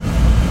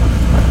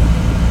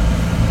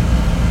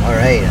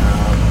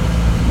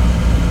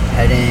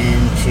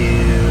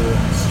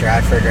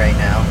Stratford right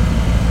now.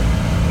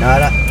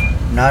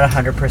 Not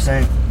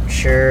 100%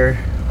 sure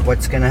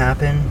what's gonna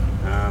happen.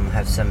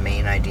 Have some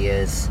main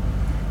ideas.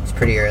 It's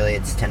pretty early.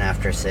 It's 10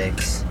 after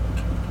 6.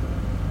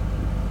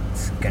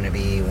 It's gonna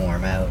be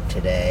warm out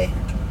today.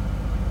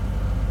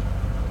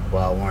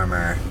 Well,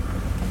 warmer.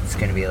 It's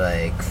gonna be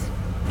like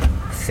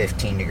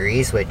 15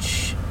 degrees,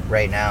 which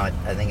right now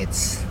I think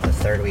it's the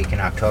third week in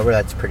October.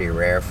 That's pretty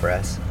rare for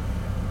us.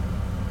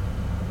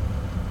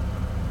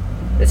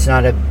 It's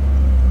not a...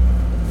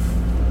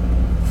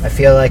 I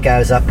feel like I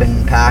was up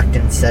and packed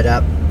and set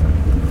up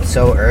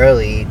so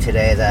early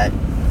today that...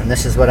 And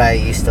this is what I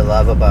used to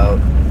love about,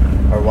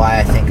 or why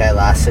I think I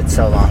lasted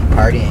so long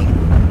partying,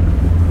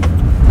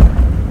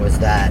 was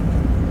that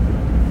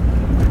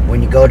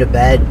when you go to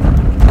bed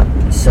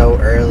so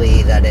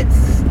early that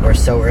it's... or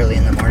so early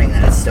in the morning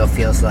that it still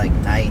feels like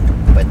night,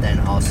 but then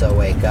also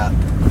wake up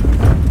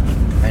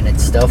and it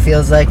still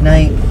feels like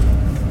night.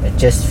 It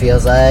just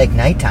feels like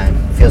nighttime.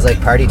 It feels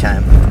like party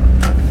time.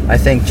 I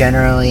think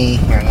generally...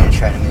 Here, I'm going to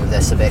try to move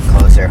this a bit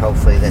closer.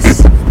 Hopefully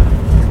this...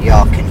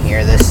 y'all can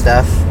hear this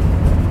stuff.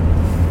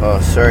 Oh,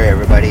 sorry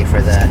everybody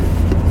for the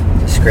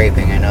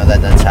scraping. I know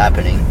that that's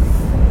happening.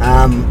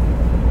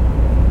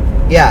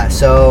 Yeah,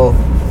 so...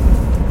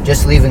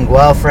 just leaving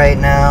Guelph right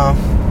now.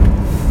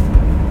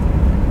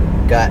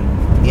 Got,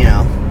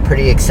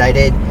 pretty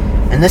excited.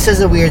 And this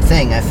is a weird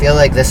thing. I feel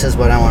like this is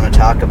what I want to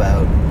talk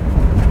about.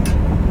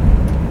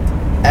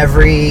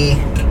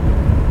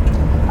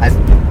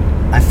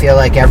 I feel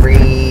like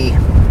every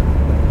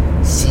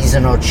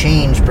seasonal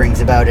change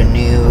brings about a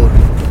new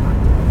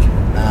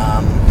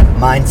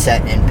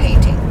mindset in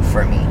painting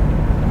for me.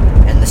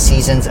 And the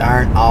seasons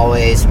aren't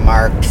always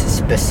marked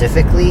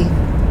specifically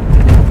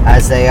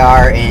as they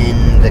are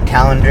in the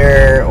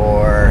calendar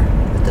or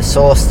the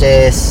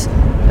solstice,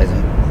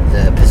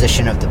 the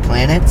position of the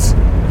planets.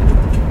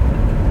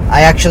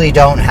 I actually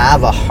don't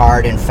have a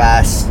hard and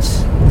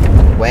fast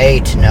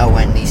way to know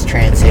when these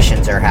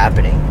transitions are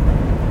happening.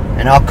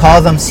 And I'll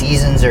call them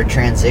seasons or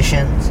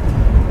transitions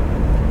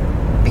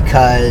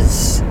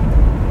because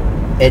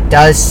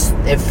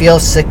it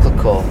feels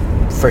cyclical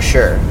for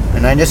sure.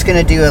 And I'm just going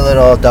to do a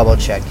little double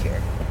check here.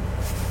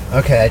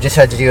 Okay, I just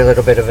had to do a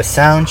little bit of a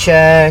sound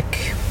check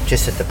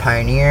just at the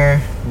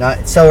Pioneer.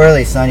 Not so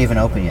early, it's not even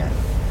open yet.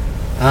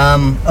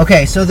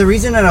 Okay, so the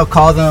reason that I'll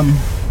call them...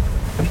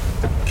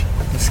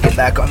 Let's get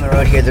back on the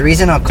road here. The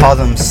reason I'll call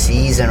them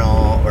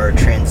seasonal or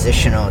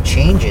transitional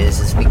changes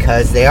is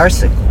because they are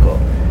cyclical.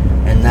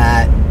 And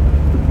that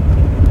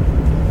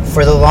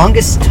for the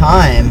longest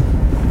time,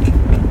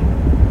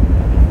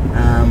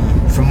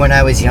 from when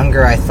I was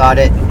younger, I thought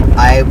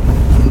I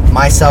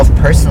myself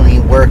personally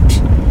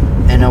worked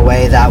in a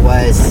way that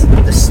was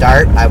the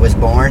start, I was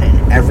born,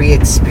 and every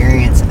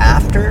experience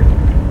after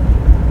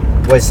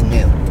was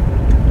new.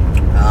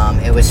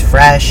 It was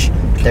fresh.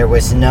 There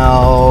was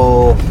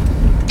no...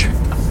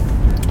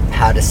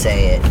 how to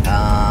say it?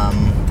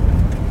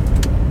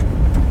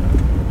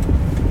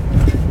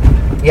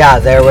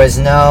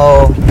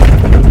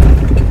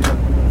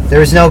 There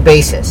was no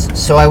basis.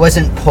 So I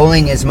wasn't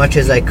pulling as much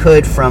as I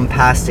could from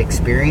past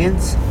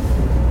experience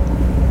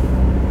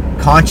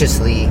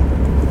consciously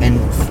and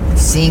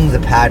seeing the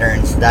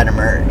patterns that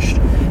emerged.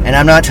 And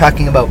I'm not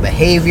talking about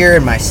behavior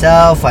in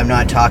myself. I'm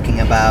not talking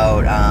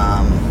about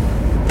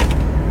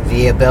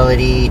the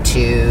ability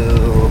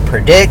to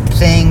predict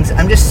things.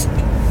 I'm just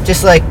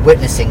like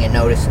witnessing and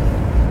noticing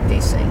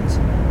these things.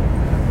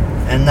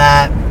 And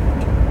that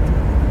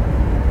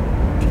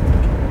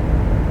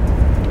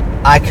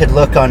I could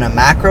look on a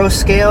macro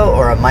scale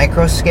or a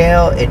micro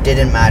scale. It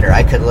didn't matter.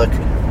 I could look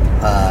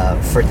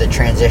for the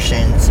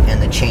transitions and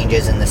the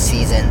changes in the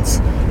seasons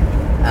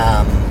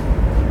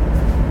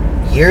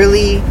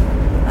yearly,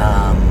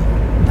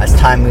 as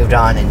time moved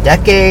on in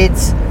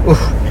decades,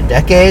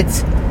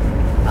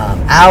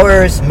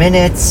 hours,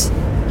 minutes,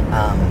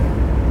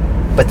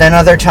 but then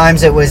other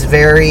times it was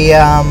very,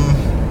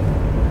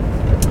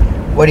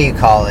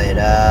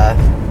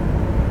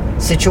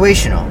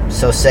 situational.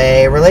 So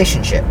say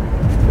relationship,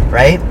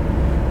 right?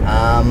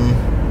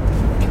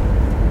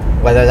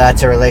 Whether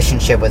that's a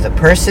relationship with a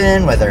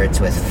person, whether it's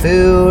with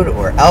food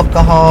or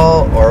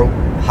alcohol or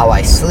how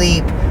I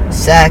sleep,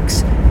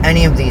 sex,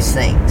 any of these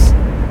things.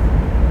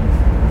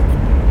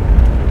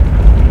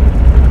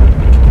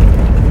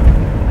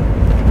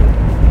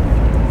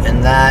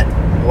 And that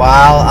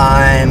while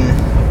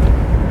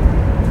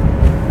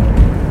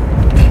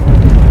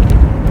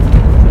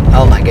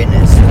oh my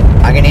goodness,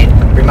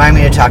 remind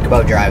me to talk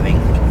about driving.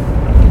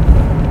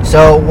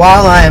 So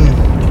while I'm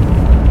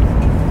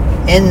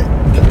in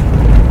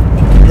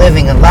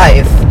living a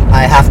life,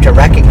 I have to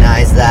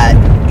recognize that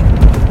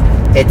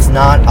it's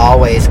not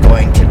always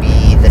going to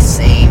be the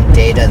same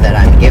data that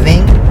I'm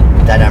giving,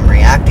 that I'm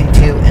reacting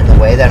to, and the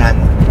way that I'm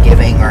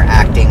giving or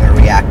acting or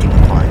reacting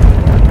upon.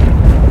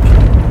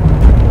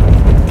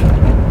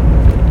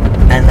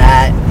 And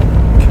that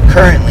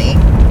currently,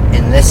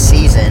 in this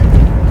season,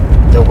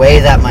 the way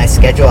that my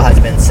schedule has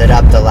been set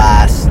up the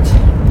last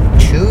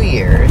 2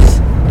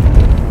 years,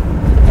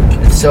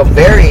 so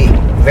very,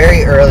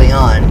 very early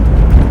on,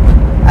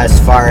 as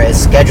far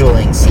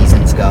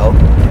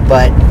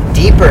but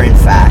deeper, in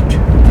fact.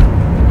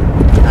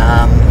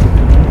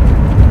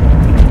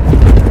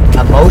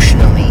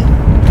 Emotionally,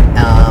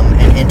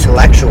 and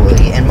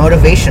intellectually, and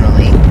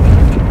motivationally.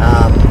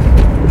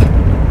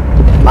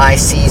 My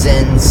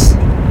seasons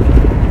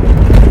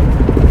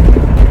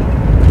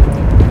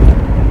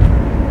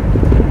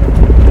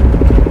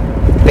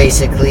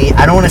basically,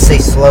 I don't want to say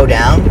slow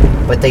down,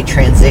 but they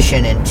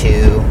transition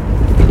into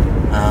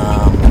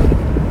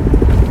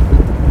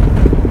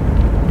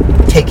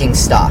taking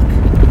stock,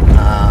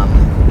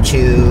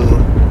 to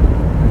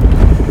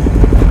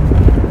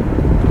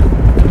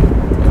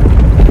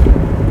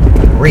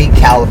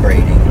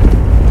recalibrating,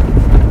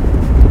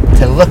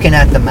 to looking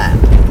at the map.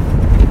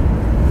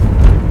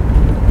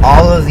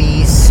 All of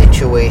these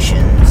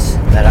situations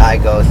that I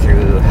go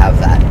through have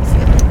that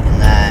feeling,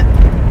 and that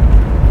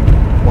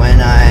when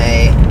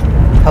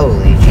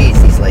holy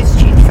jeez, these lights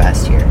change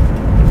fast here.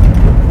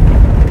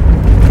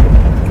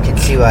 You can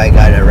see why I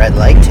got a red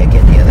light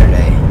ticket the other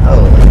day.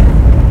 Holy.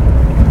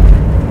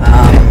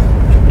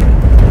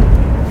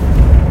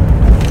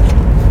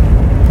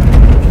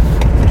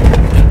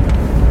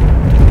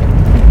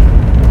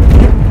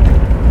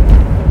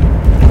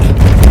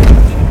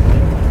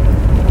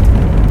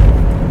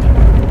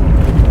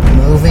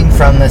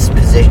 From this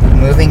position,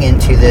 moving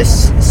into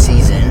this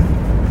season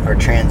or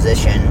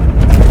transition,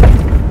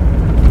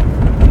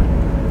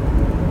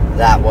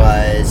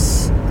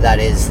 that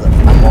is a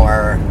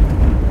more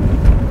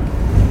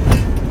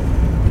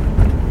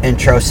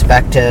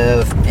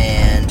introspective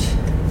and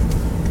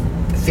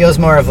feels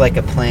more of like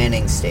a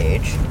planning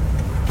stage.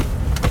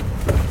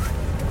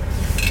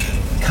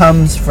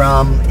 Comes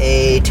from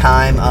a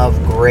time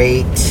of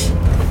great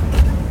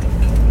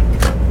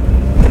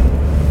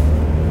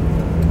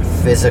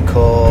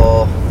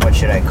physical, what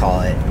should I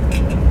call it?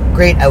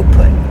 Great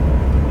output.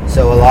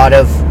 So a lot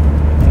of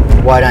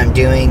what I'm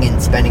doing and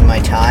spending my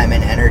time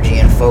and energy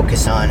and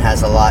focus on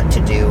has a lot to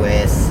do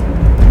with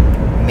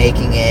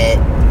making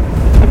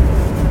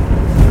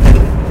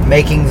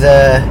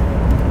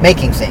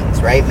things,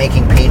 right?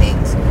 Making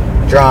paintings,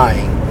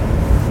 drawing,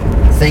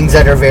 things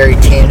that are very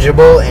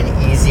tangible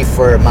and easy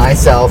for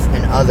myself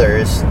and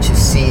others to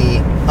see,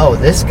 oh,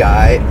 this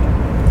guy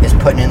is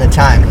putting in the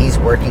time, he's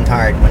working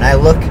hard. When I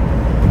look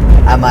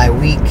at my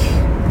week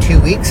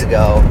 2 weeks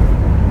ago,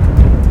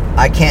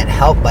 I can't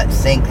help but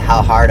think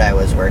how hard I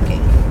was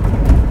working.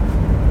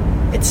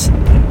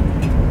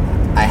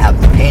 I have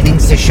the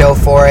paintings to show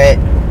for it,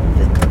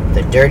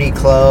 the dirty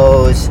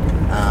clothes,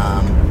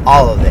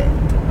 all of it.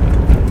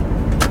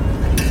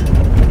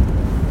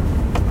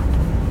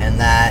 And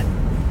that,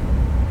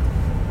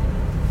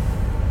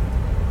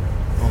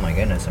 oh my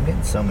goodness, I'm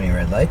getting so many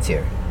red lights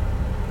here.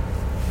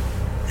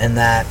 And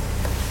that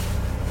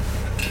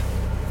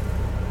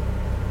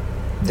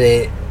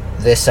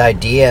this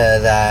idea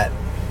that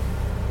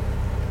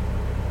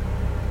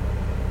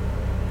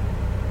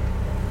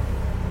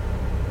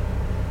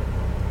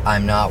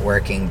I'm not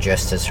working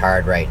just as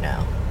hard right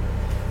now.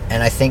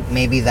 And I think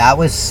maybe that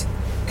was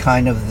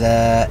kind of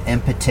the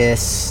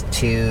impetus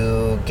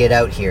to get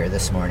out here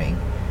this morning.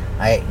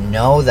 I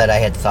know that I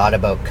had thought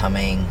about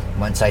coming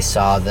once I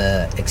saw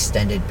the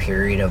extended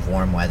period of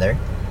warm weather.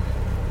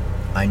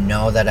 I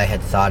know that I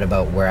had thought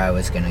about where I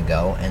was going to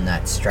go, and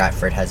that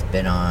Stratford has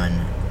been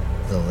on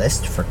the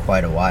list for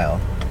quite a while.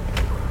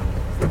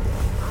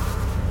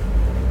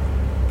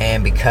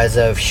 And because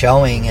of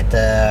showing at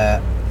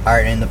the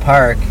Art in the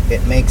Park,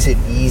 it makes it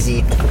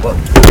easy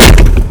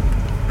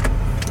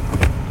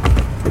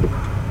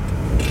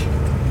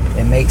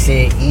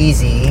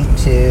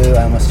to,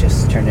 I almost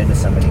just turned into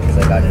somebody because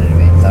I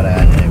thought I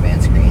had an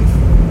advanced screen.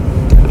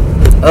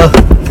 Oh,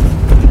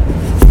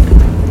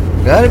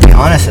 gotta be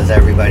honest with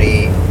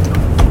everybody,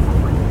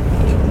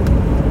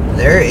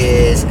 there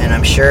is, and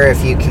I'm sure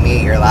if you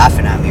commute, you're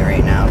laughing at me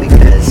right now,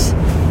 because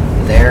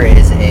there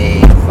is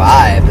a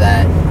vibe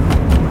that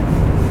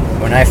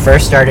when I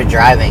first started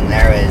driving,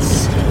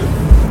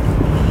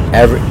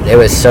 it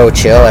was so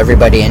chill.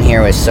 Everybody in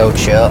here was so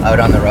chill. Out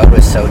on the road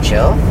was so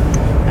chill.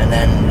 And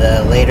then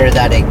the later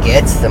that it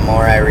gets, the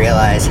more I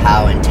realize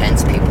how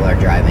intense people are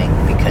driving,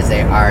 because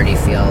they already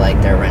feel like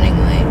they're running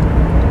late.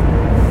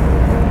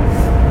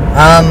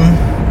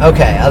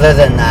 Okay, other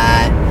than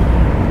that,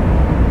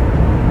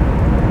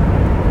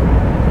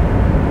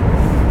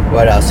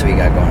 what else we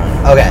got going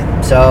on? Okay,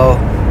 so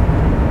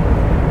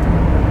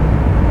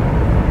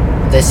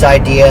this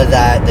idea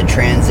that the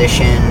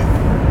transition,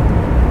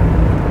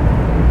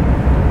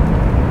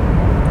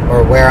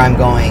 or where I'm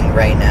going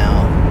right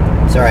now,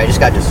 sorry, I just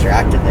got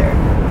distracted there.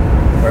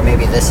 Or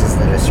maybe this is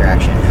the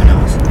distraction, who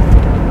knows?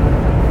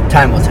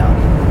 Time will tell.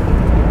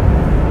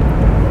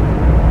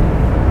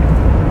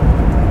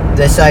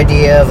 This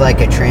idea of like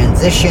a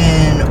transition,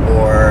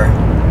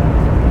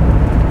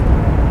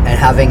 and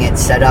having it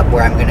set up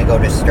where I'm going to go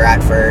to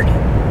Stratford,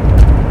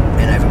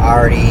 and I've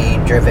already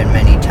driven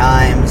many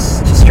times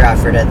to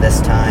Stratford at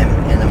this time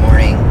in the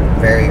morning,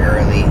 very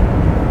early,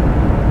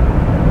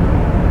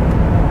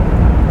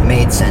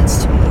 made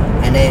sense to me.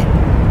 And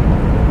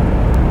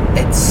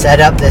it set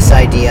up this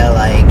idea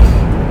like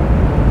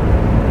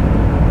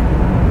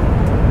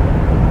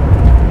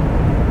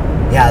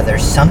yeah,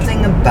 there's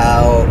something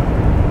about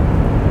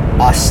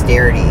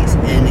austerities.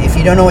 And if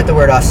you don't know what the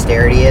word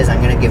austerity is,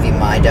 I'm going to give you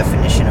my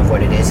definition of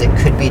what it is. It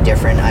could be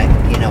different.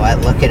 I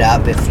look it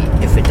up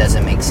if it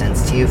doesn't make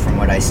sense to you from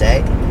what I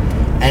say.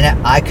 And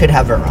I could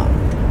have it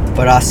wrong.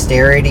 But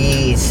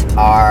austerities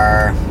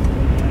are...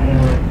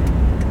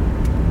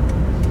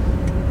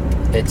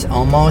 It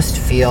almost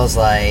feels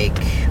like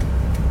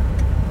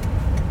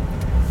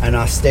an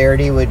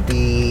austerity would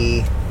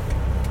be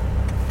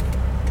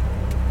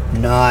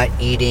not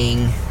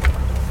eating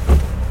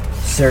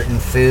certain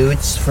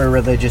foods for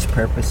religious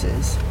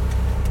purposes.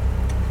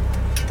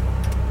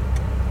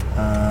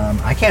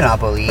 I cannot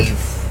believe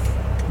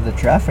the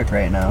traffic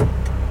right now.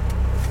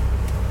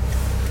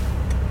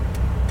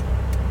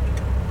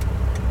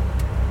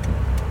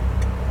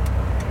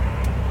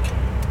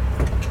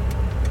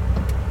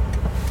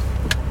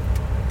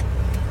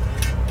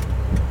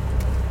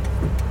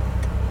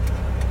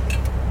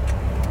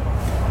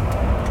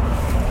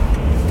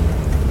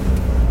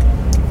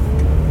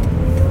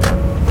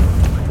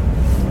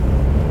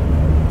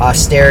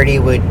 Austerity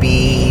would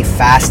be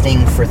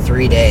fasting for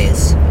 3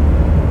 days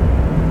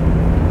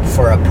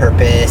for a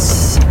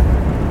purpose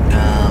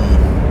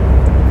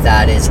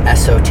that is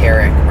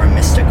esoteric or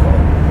mystical.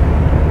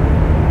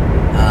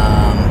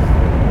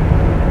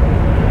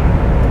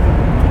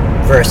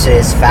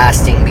 Versus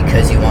fasting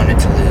because you wanted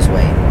to lose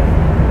weight.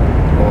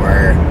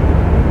 Or,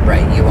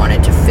 right, you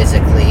wanted to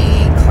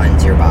physically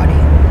cleanse your body.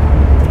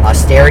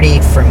 Austerity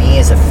for me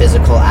is a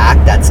physical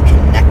act that's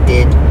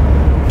connected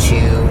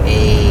to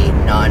a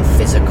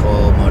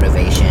non-physical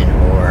motivation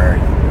or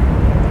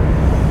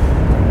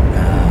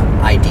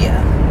idea.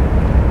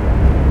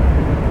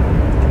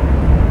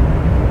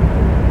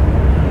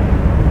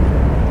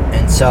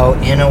 And so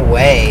in a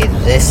way,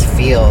 this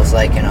feels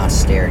like an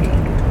austerity.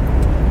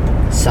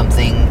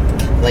 Something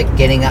like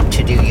getting up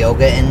to do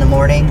yoga in the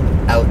morning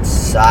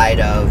outside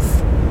of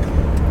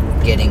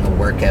getting a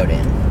workout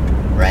in,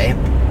 right?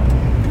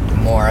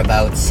 More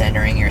about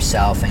centering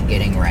yourself and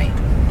getting right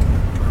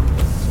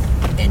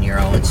in your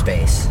own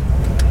space.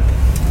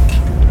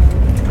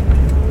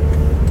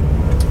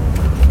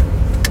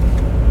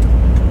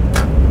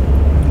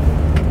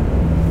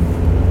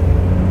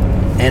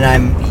 And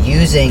I'm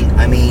using,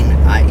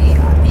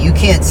 you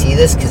can't see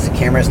this because the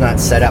camera's not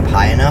set up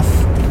high enough,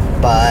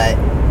 but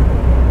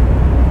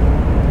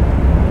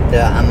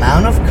the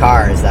amount of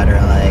cars that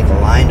are like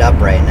lined up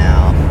right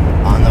now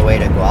on the way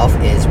to Guelph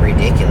is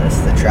ridiculous.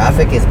 The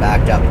traffic is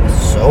backed up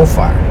so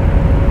far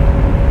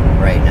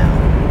right now.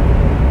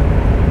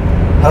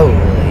 Holy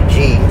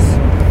jeez.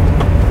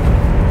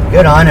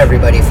 Good on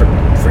everybody for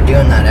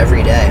doing that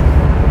every day.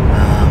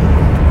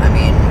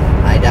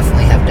 I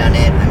definitely have done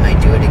it. I might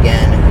do it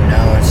again. Who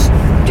knows?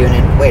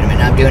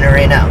 I'm doing it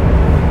right now.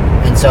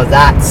 And so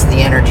that's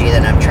the energy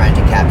that I'm trying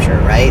to capture,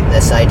 right?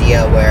 This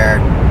idea where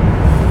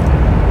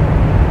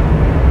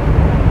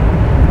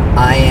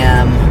I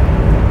am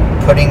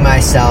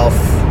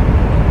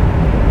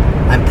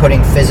I'm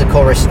putting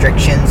physical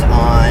restrictions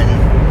on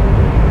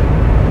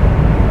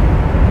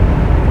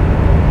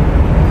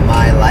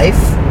my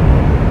life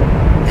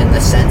in the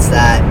sense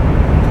that,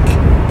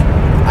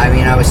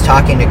 I was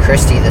talking to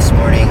Christy this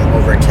morning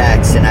over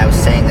text, and I was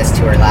saying this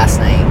to her last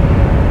night,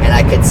 and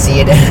I could see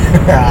it in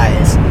her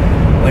eyes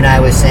when I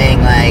was saying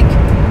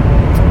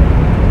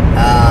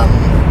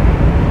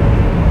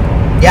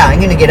yeah,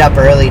 I'm gonna get up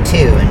early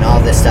too and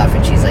all this stuff,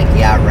 and she's like,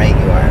 yeah, right,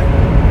 you are.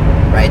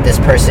 Right, this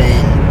person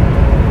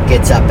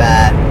gets up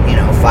at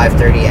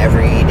 5:30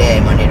 every day,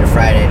 Monday to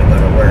Friday, to go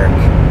to work,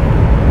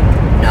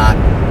 not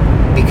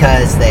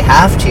because they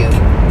have to,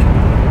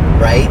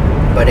 right,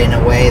 but in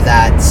a way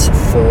that's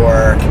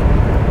for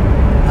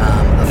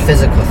a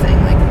physical thing.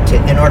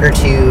 In order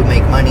to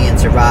make money and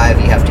survive,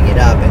 you have to get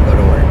up and go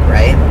to work,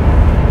 right?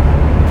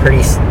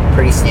 Pretty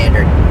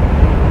standard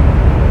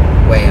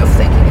way of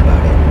thinking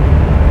about it.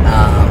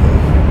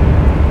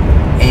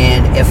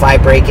 And if I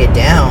break it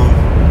down,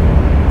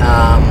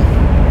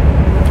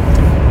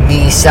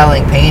 me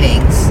selling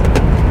paintings,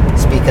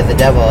 speak of the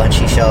devil and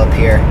she shall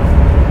appear.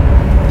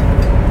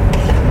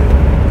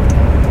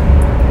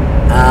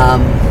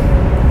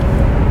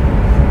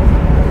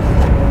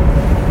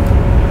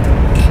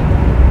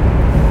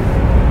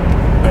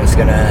 I'm just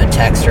gonna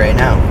text right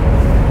now.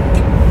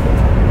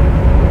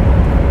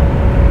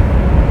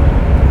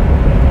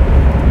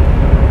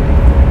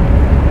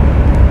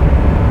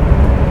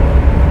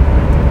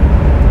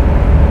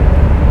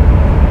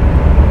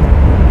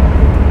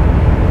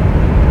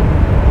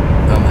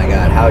 Oh my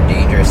God, how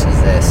dangerous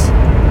is this?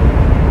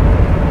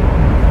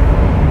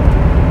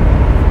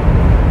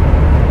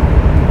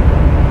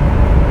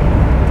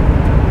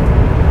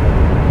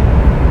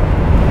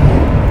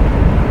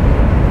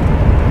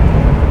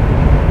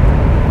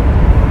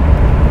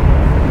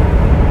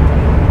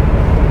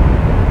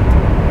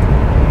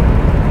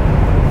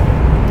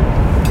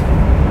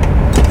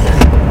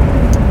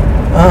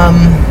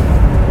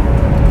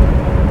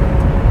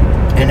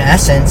 In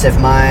essence, if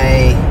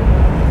my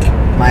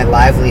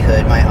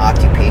livelihood, my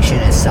occupation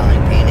is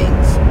selling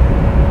paintings,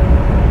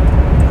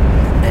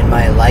 and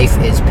my life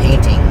is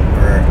painting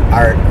or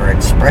art or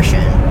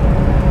expression,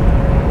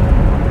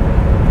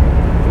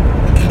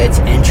 it's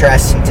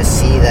interesting to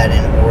see that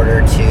in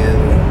order to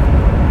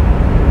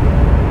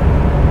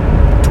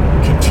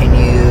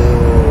continue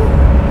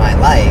my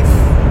life,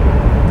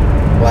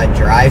 what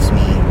drives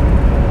me,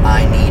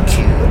 I need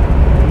to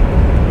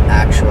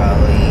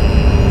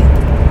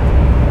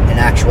in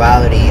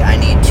actuality, I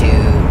need to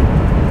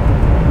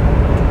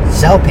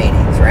sell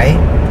paintings, right?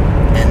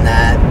 And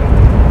that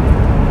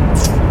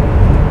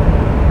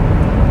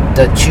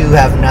the two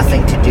have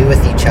nothing to do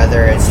with each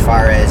other. As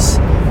far as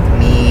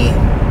me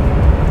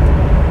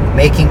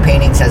making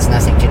paintings has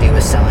nothing to do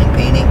with selling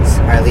paintings,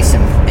 or at least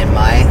in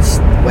my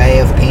way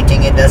of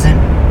painting, it doesn't.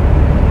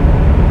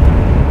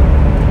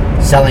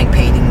 Selling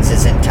paintings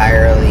is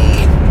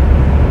entirely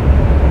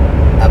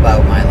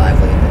about my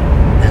livelihood,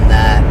 and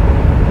that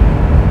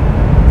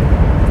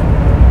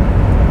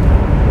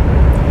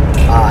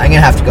I'm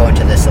gonna have to go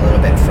into this a little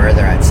bit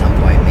further at some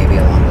point, maybe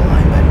along the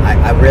line, but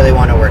I really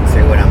want to work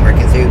through what I'm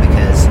working through,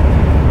 because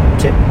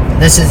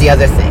this is the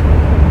other thing.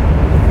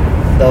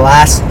 The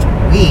last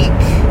week,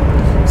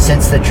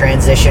 since the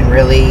transition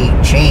really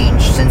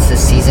changed, since the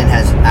season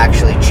has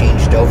actually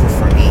changed over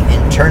for me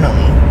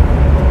internally,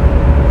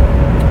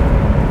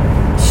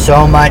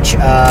 so much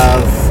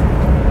of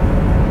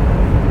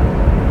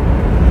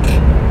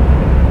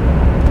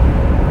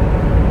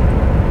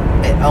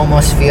it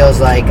almost feels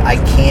like I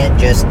can't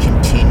just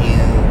continue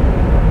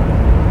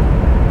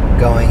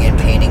going and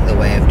painting the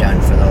way I've done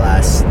for the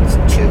last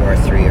 2 or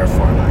 3 or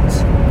 4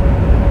 months,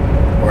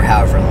 or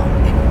however long.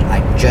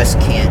 I just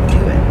can't do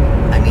it.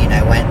 I mean,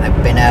 I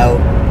went out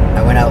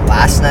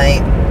last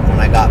night when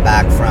I got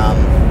back from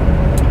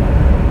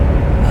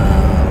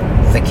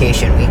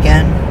vacation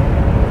weekend.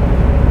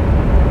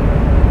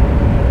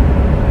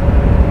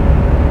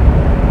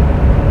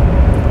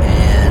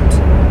 And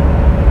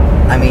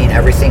I mean,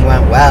 everything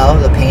went well.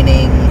 The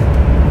painting,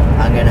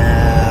 I'm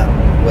gonna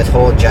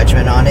withhold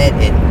judgment on it.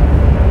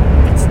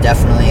 It's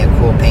definitely a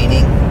cool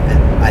painting.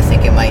 I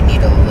think it might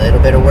need a little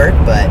bit of work,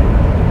 but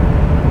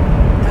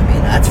I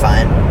mean, that's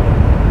fine.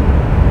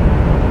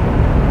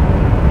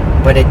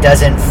 But it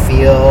doesn't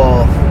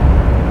feel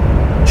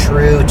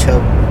true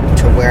to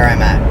where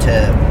I'm at,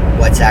 to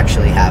what's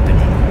actually happening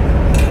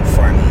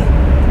for me.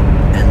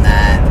 And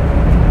that,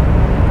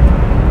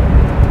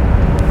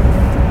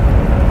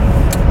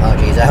 oh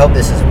geez, I hope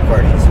this is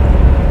recording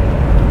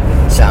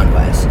sound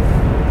wise.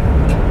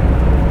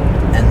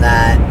 And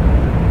that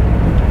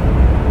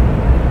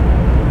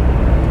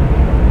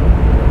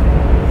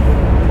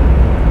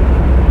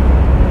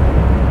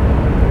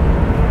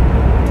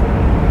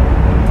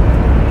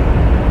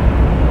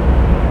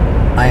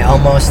I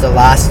almost, the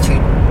last 2,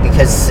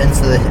 because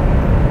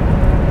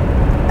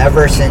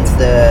ever since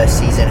the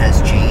season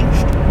has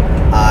changed,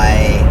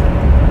 I've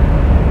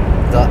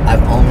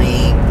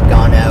only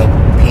gone out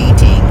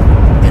painting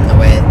in the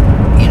way,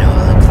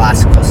 the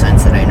classical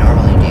sense that I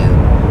normally do.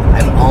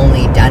 I've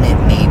only done it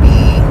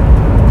maybe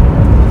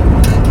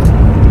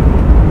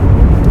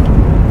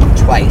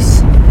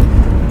twice,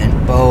 and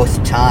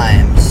both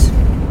times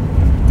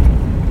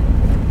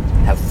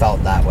have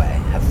felt that way,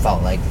 have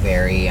felt like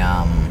very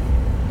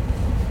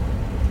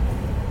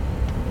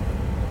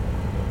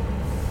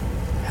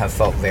have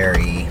felt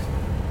very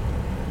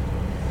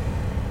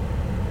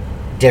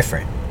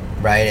different,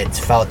 right? It's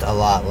felt a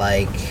lot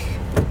like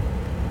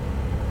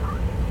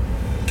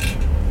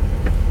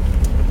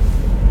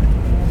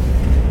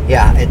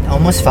it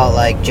almost felt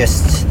like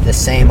just the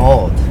same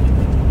old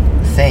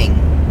thing,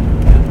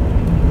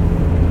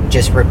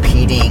 just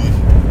repeating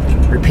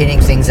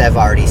things I've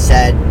already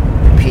said,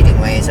 repeating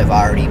ways I've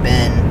already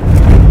been.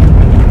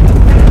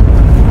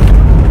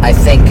 I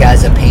think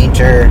as a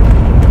painter,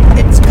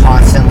 I'm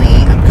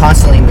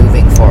constantly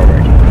moving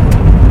forward.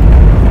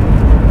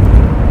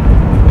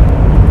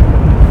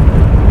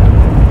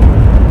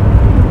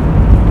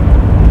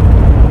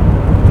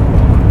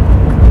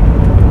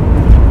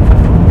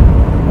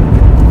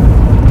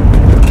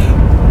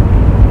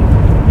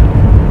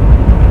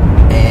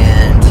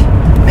 And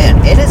man,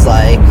 it is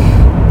like,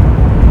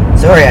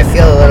 sorry, I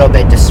feel a little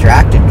bit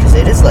distracted because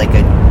it is like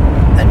a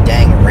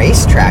dang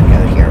racetrack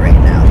out here right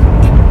now.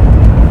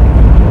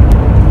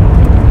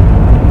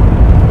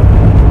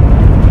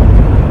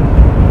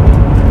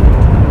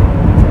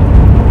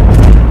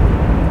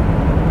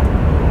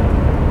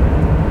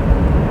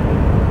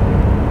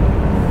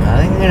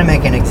 I'm going to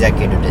make an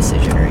executive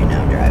decision right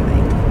now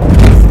driving.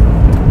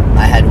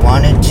 I had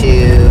wanted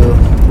to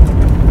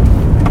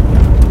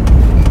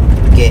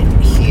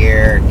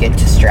get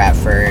to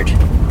Stratford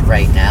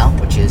right now,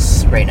 which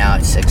is right now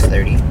at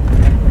 6:30.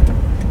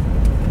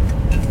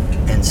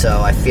 And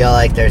so I feel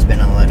like there's been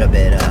a little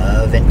bit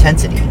of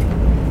intensity.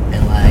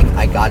 And like,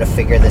 I got to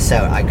figure this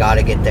out. I got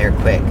to get there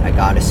quick. I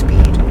got to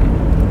speed.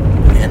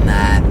 And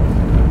that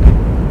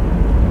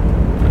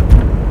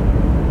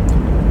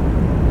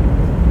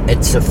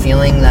it's a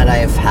feeling that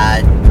I've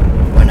had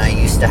when I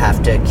used to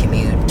have to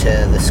commute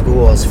to the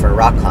schools for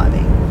rock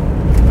climbing.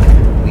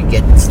 We'd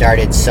get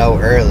started so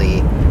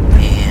early,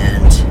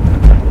 and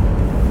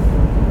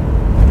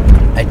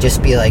I'd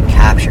just be like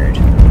captured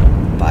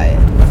by it,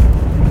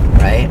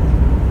 right?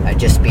 I'd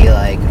just be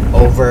like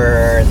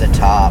over the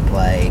top,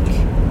 like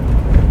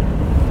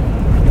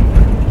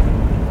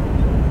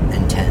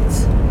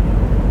intense,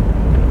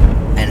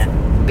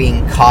 and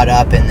being caught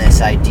up in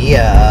this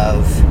idea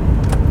of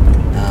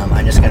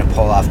I'm just going to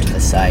pull off to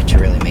the side to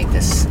really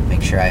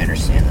make sure I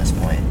understand this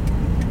point.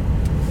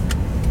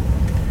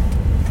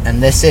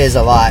 And this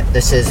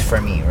is for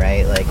me,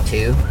 right? Like,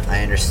 too,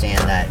 I understand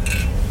that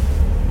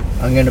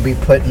I'm going to be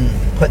putting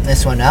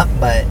this one up,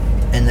 but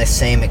in the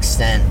same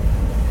extent,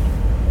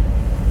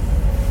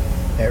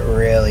 it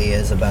really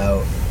is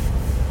about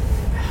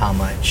how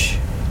much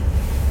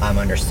I'm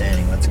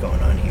understanding what's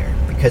going on here.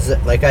 Because,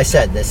 like I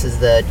said, this is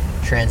the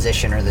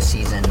transition or the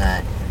season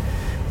that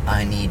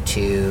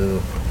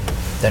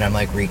that I'm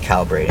like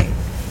recalibrating.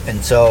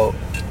 And so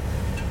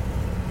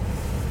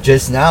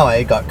just now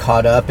I got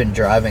caught up in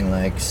driving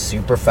like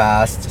super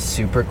fast,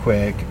 super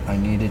quick. I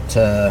needed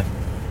to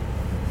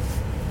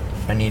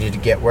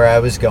get where I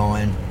was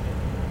going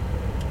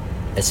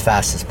as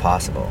fast as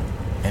possible.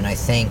 And I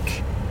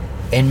think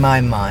in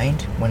my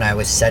mind, when I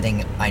was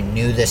setting, I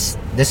knew this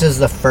is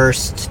the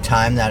first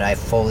time that I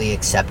fully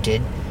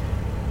accepted,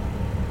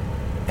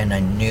 and I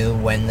knew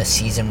when the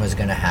season was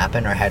going to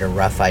happen, or had a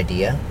rough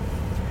idea.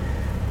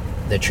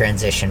 The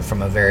transition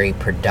from a very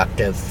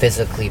productive,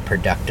 physically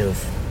productive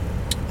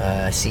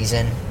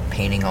season,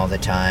 painting all the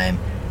time,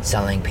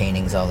 selling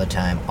paintings all the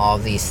time, all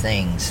these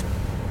things,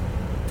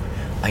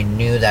 I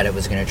knew that it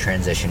was going to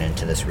transition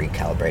into this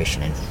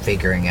recalibration and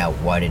figuring out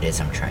what it is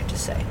I'm trying to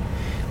say.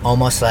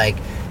 Almost like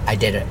I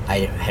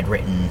had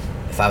written,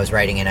 if I was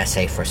writing an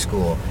essay for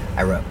school,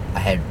 I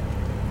had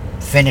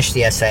finished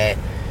the essay,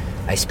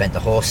 I spent the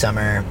whole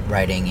summer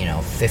writing,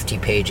 50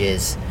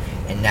 pages,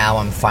 and now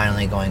I'm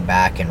finally going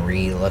back and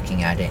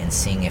re-looking at it and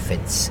seeing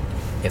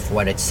if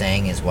what it's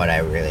saying is what I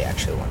really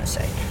actually want to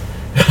say.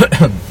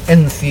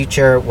 In the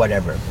future,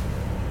 whatever.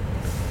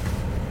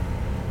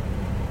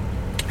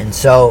 And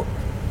so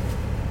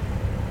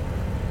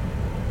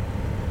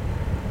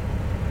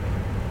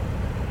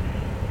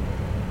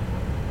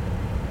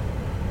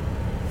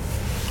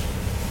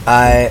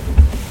I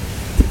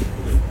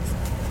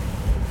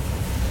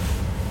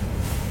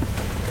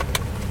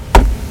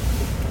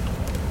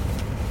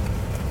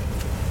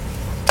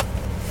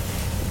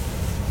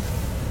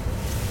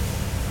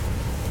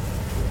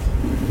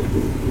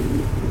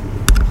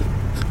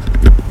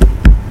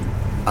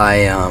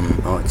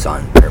oh, it's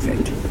on.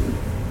 Perfect.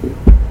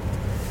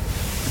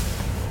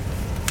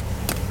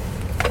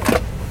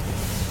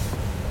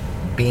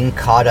 Being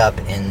caught up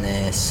in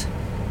this,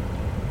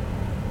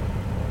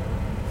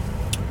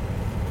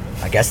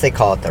 I guess they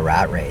call it the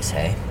rat race,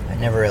 hey? I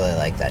never really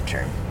liked that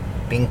term.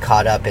 Being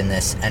caught up in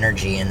this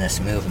energy, in this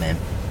movement,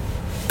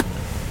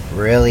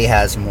 really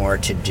has more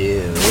to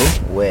do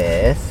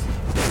with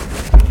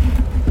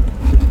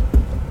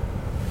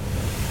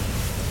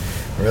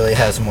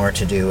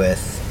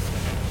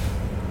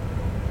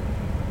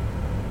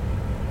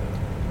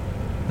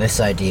this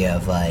idea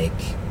of like,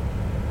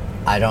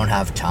 I don't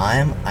have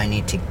time, I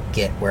need to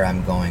get where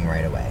I'm going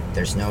right away.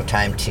 There's no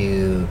time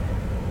to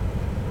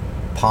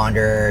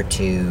ponder,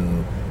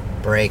 to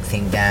break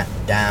things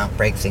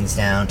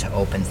down, to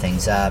open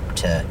things up,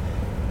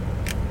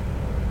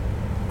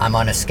 I'm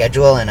on a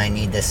schedule and I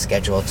need this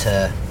schedule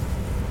to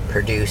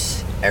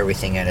produce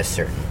everything at a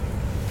certain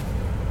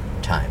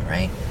time,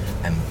 right?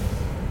 I'm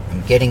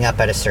getting up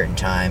at a certain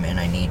time, and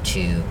I need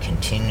to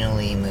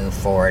continually move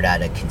forward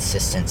at a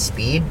consistent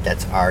speed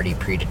that's already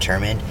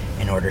predetermined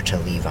in order to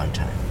leave on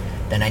time.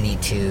 Then I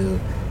need to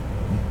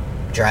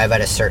drive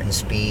at a certain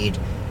speed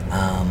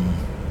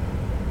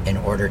in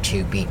order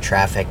to beat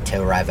traffic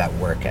to arrive at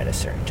work at a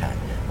certain time.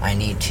 I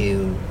need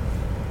to,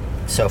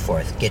 so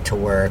forth, get to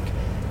work,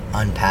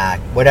 unpack,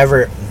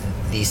 whatever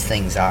these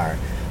things are.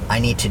 I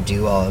need to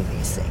do all of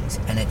these things.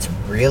 And it's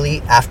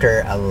really,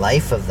 after a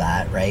life of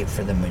that, right,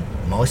 for the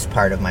most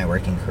part of my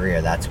working career,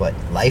 that's what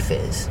life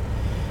is,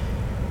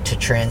 to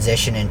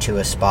transition into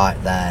a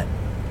spot that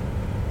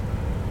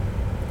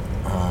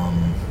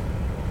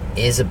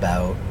is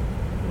about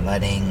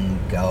letting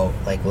go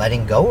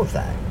of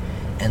that.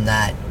 And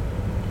that,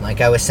 like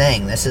I was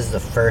saying, this is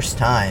the first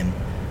time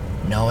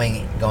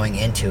going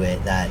into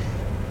it that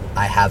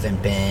I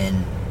haven't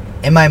been,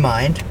 in my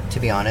mind, to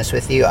be honest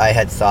with you, I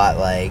had thought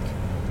like,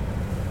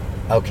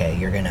 okay,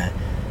 you're gonna,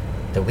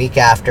 the week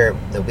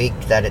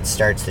that it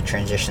starts, the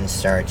transition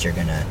starts,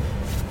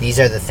 these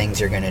are the things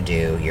you're gonna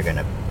do. You're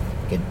gonna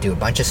do a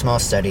bunch of small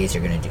studies.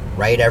 You're gonna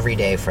write every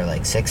day for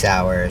like 6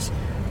 hours.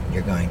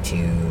 You're going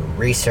to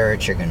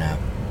research. You're gonna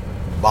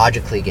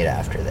logically get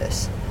after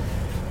this.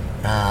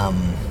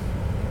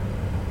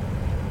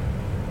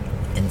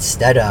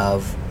 Instead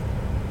of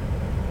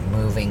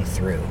moving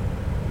through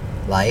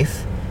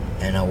life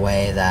in a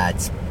way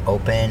that's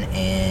open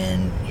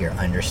and you're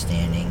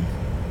understanding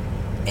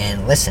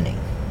and listening.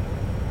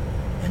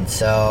 And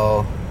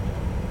so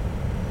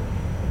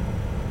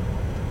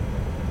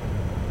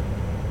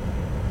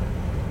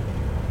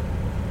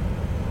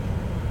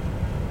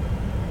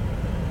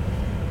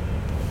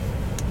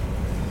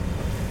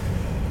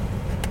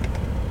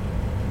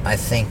I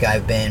think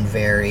I've been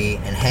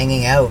and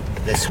hanging out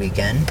this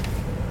weekend.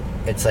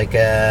 It's like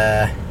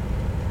a...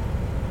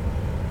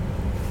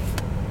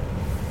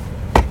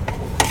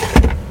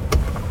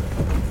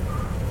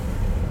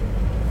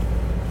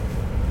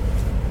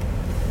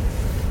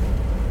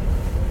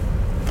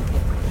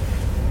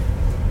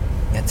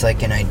 It's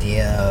like an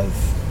idea of...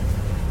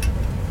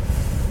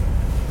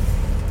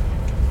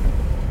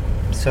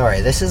 Sorry,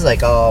 this is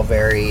like all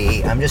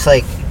very... I'm just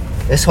like...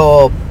 This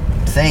whole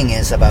thing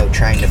is about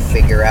trying to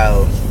figure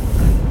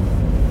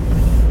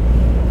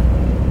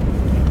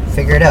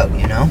it out,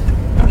 you know?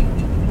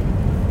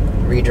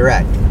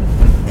 Redirect.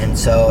 And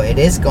so it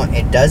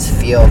does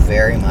feel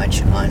very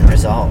much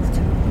unresolved.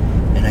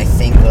 And I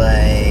think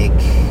like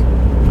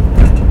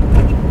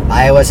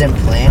I wasn't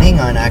planning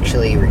on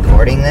actually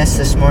recording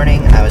this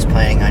morning. I was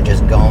planning on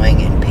just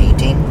going and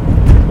painting.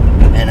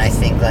 And I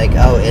think like,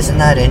 oh, isn't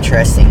that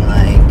interesting?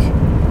 Like,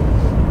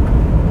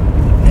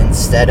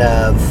 instead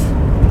of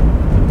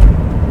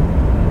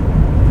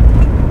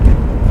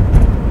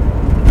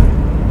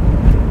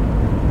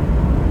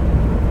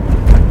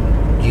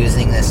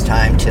using this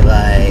time to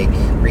like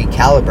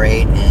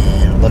recalibrate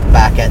and look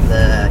back at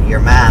your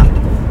map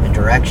and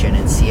direction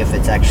and see if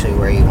it's actually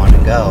where you want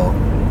to go,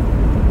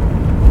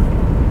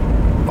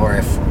 or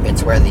if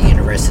it's where the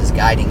universe is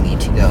guiding me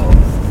to go.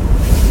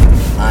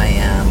 I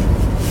am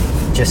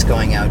just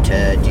going out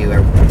to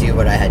do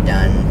what I had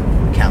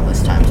done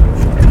countless times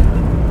before.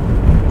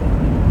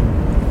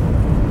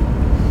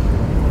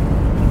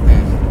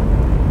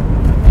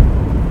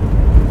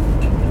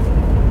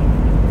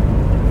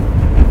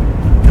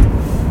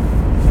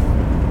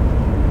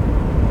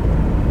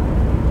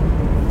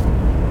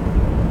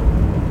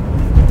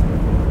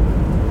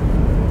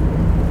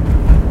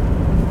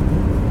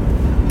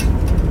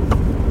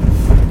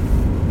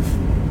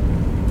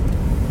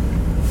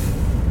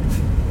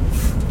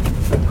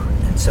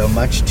 So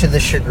much to the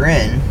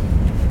chagrin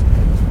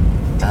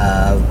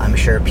of, I'm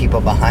sure,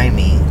 people behind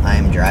me, I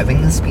am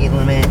driving the speed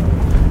limit.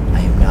 I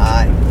am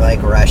not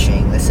like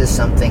rushing. This is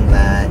something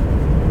that,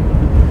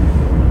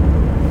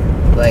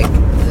 like,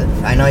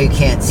 I know you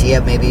can't see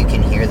it. Maybe you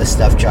can hear the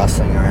stuff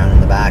jostling around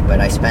in the back,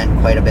 but I spent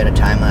quite a bit of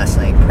time last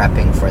night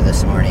prepping for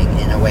this morning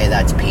in a way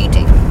that's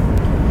painting.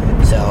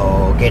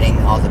 So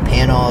getting all the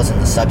panels and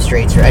the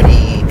substrates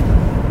ready,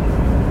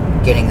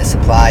 getting the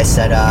supply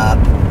set up,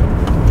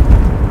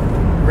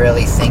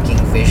 really thinking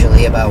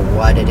visually about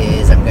what it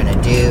is I'm going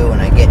to do when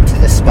I get to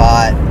the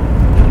spot,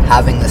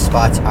 having the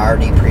spots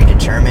already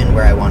predetermined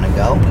where I want to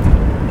go.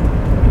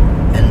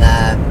 And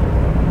that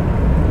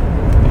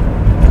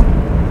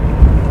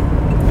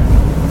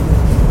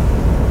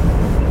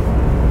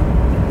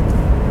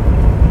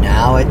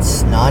now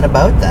it's not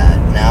about that.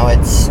 Now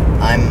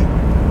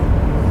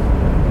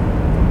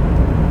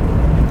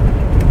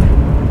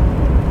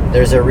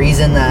there's a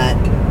reason that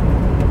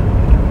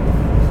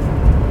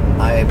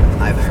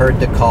I've heard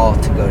the call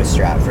to go to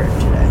Stratford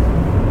today.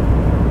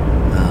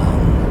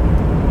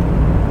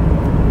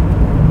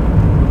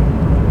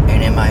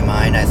 And in my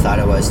mind, I thought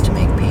it was to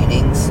make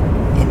paintings.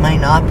 It might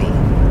not be.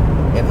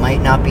 It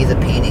might not be the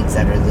paintings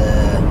that are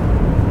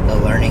the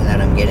learning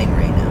that I'm getting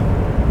right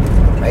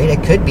now. Right?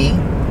 It could be.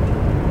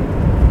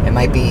 It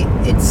might be.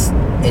 It's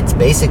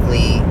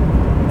basically,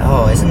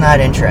 oh, isn't that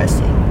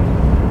interesting?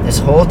 This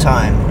whole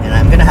time, and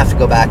I'm going to have to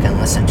go back and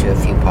listen to a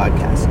few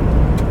podcasts,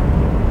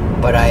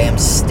 but I am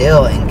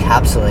still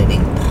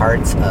encapsulating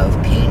parts of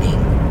painting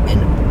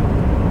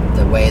and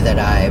the way that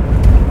I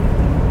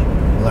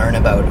learn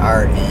about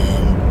art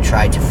and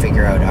try to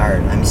figure out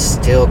art. I'm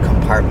still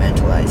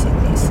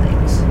compartmentalizing these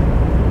things.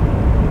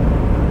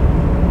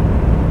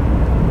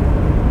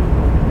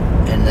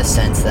 In the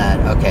sense that,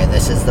 okay,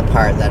 this is the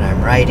part that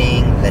I'm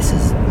writing, this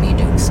is me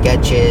doing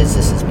sketches,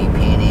 this is me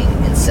painting,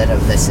 instead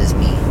of this is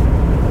me.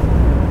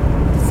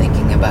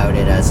 Thinking about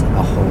it as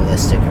a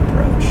holistic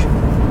approach.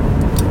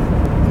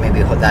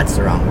 Maybe that's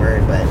the wrong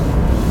word, but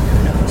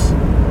who knows?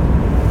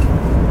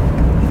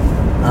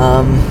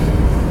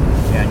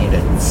 I need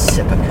a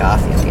sip of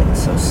coffee. I'm getting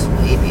so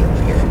sleepy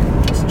over here,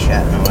 just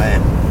chatting away.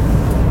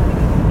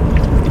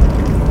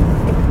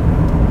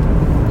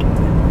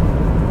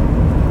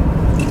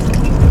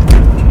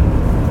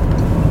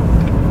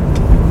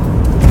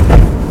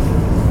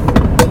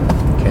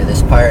 Okay,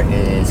 this part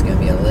is going to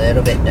be a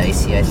little bit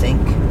dicey, I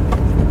think.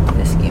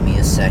 Just give me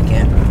a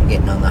second. I'm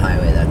getting on the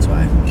highway, that's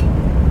why.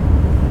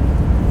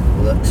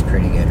 Looks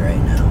pretty good right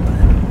now,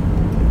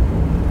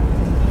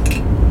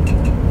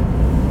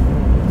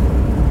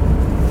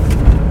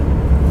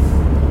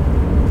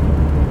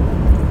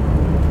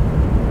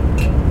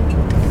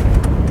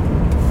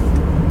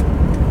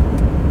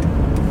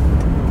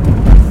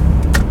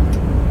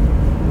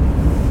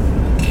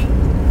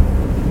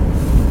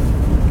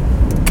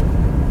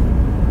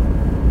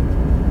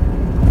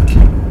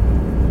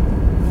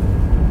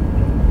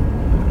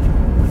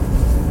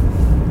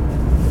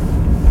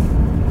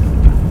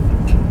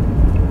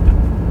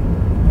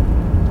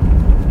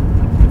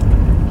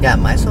 yeah, it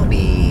might as well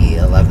be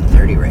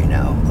 11:30 right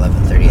now,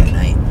 11:30 at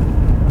night.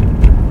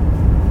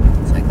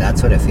 It's like,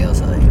 that's what it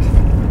feels like.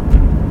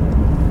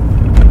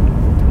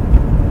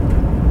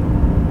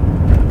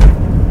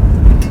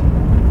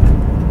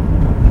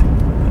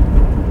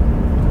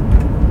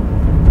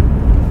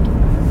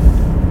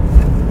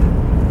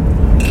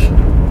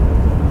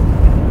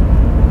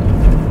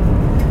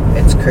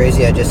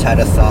 crazy? I just had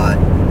a thought,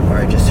 or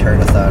I just heard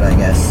a thought, I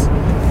guess,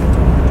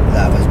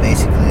 that was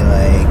basically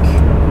like,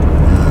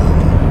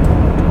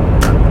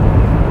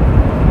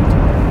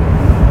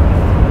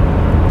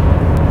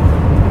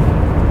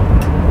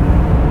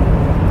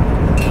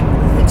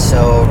 it's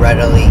so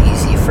readily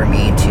easy for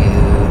me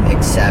to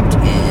accept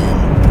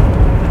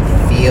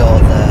and feel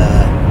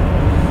the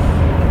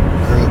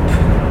group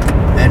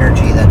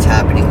energy that's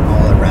happening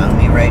all around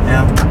me right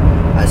now,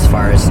 as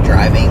far as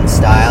driving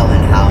style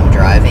and how I'm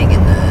driving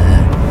and the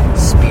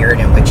spirit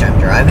in which I'm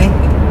driving.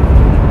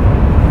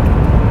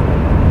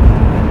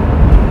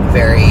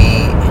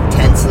 Very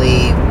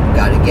intensely,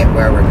 gotta get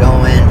where we're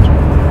going.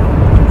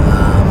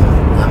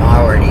 I'm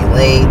already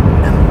late.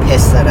 I'm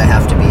pissed that I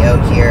have to be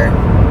out here.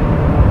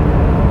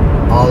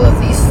 All of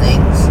these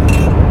things.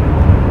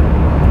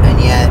 And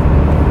yet,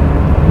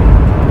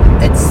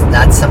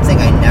 that's something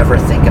I never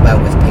think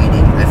about with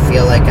painting. I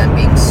feel like I'm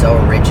being so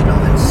original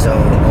and so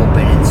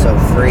open and so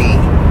free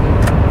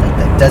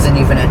that doesn't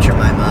even enter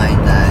my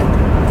mind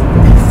that,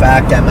 in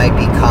fact, I might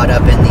be caught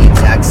up in the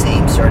exact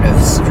same sort of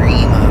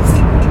stream of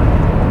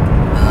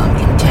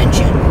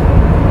intention.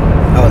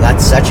 Oh,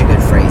 that's such a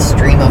good phrase.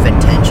 Stream of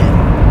intention.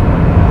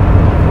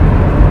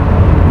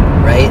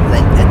 Right?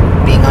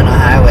 And being on a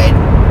highway,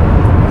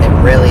 it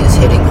really is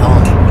hitting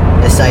home.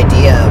 This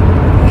idea,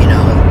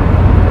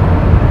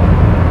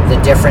 the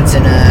difference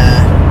in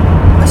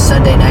a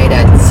Sunday night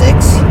at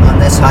 6 on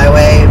this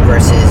highway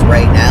versus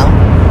right now,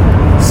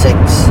 6,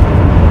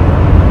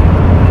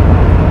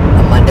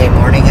 a Monday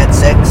morning at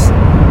 6.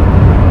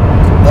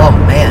 Oh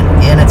man,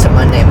 and it's a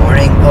Monday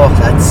morning. Oh,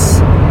 that's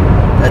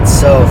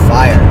so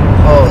fire.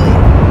 Holy.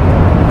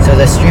 So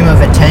the stream of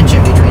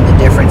intention between the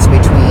difference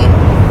between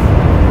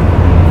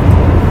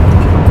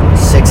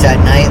 6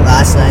 at night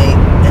last night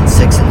and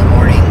 6 in the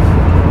morning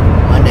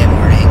Monday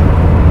morning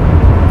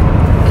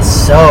is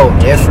so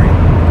different.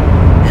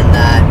 And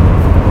that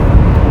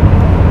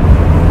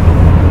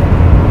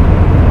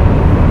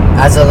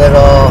as a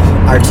little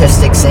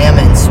artistic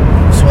salmon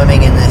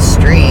swimming in this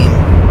stream,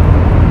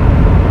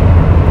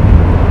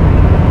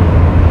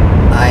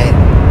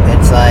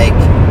 it's like,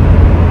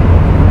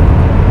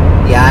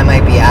 yeah, I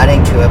might be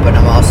adding to it, but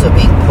I'm also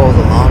being pulled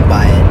along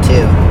by it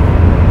too.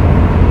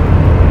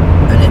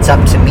 And it's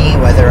up to me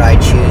whether I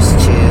choose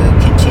to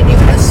continue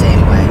in the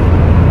same way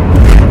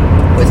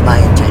with my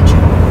intention.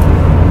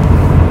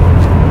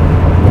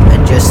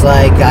 And just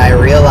like I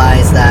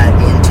realized that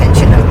the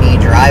intention of me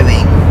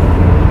driving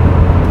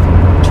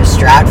to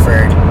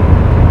Stratford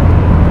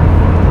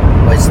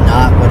was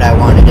not what I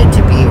wanted it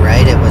to be,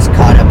 right? It was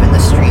caught up in the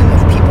stream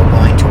of people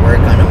going to work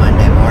on a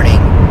Monday morning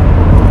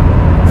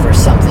for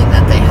something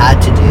that they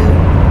had to do,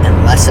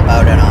 and less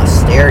about an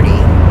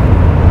austerity.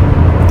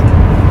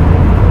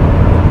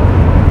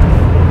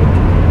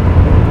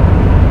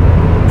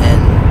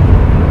 And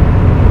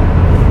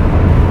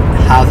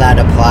how that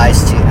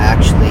applies to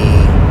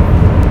actually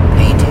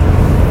painting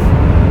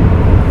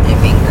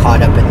and being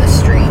caught up in the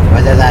stream.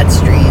 Whether that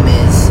stream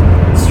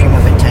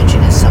of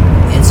intention is some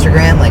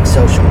Instagram, like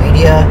social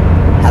media,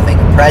 having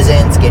a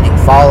presence, getting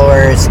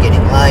followers,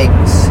 getting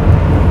likes.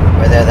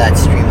 Whether that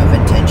stream of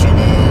intention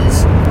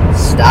is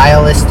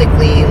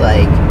stylistically,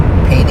 like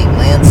painting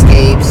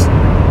landscapes.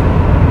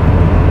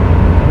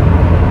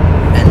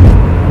 And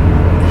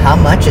how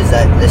much is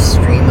that this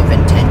stream of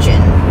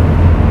intention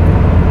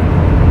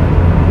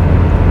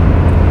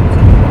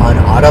on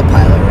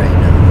autopilot right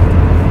now?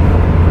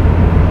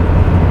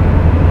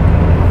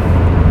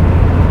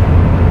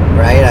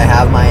 Right? I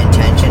have my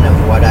intention of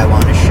what I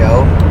want to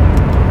show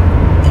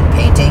in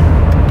painting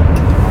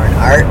or in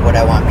art, what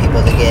I want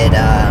people to get,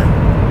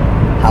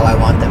 how I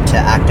want them to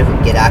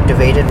get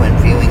activated when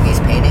viewing these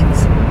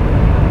paintings.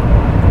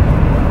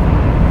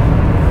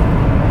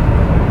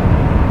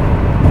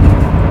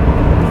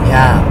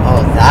 Yeah,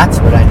 oh, that's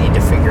what I need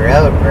to figure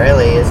out,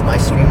 really, is my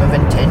stream of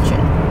intention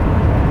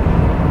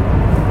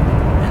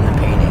in the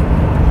painting.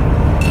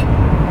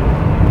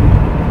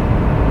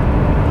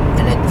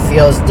 And it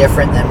feels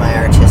different than my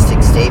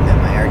artistic statement.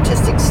 My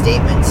artistic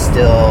statement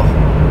still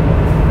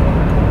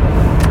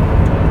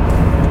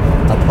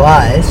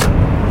applies.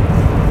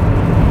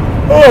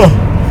 Oh,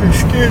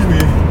 excuse me.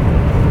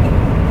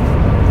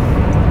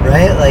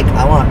 Right? Like,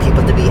 I want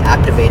people to be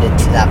activated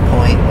to that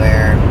point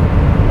where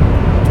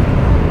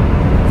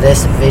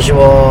this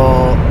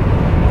visual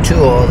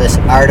tool, this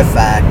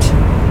artifact,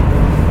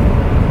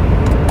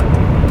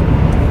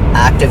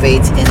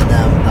 activates in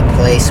them a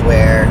place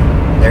where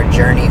their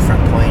journey from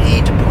point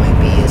A to point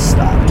B is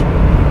stopped.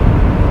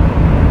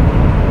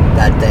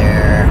 That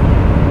they're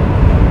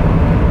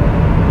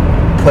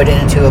put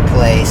into a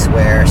place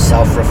where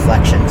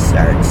self-reflection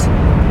starts.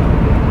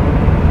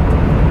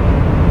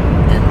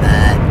 And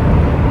that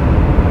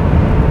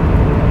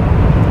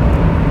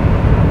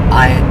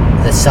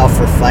the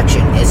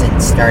self-reflection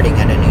isn't starting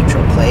at a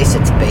neutral place,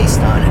 it's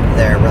based on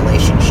their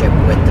relationship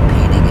with the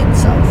painting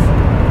itself.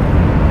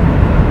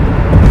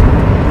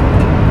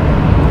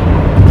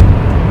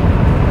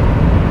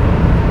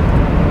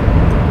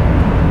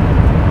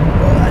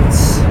 Well,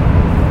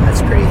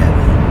 that's pretty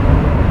heavy.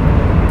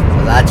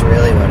 So that's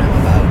really what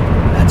I'm about.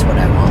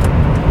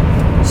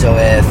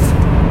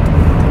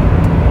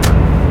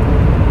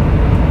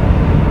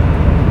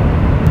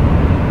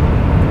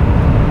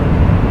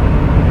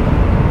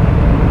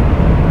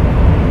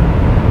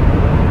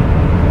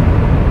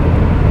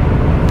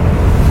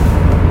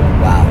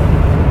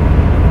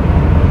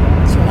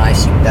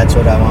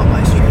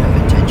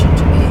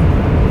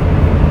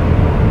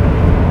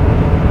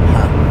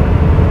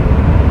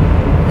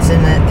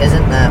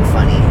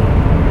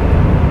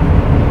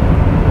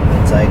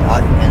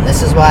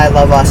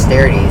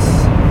 austerities.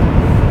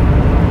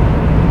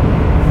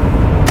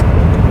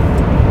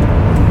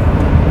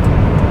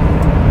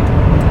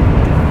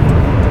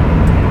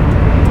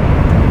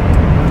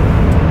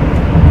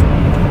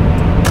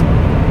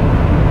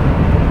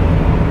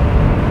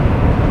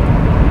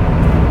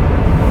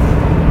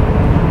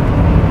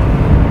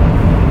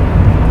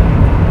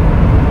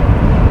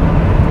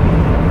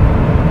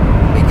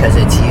 Because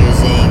it's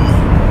using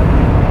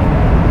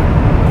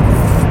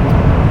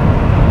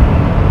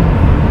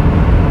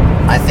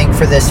I think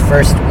for this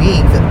first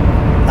week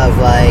of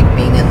like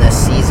being in this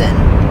season,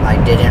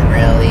 I didn't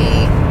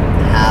really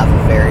have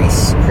a very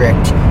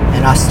strict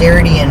and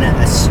austerity and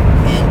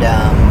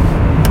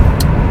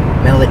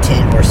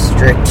militant or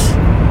strict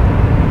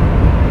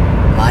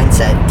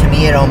mindset. To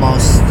me, it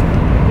almost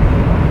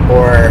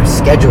or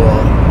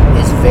schedule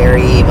is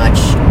very much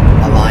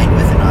aligned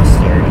with an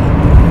austerity,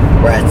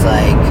 where it's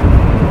like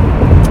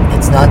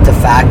it's not the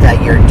fact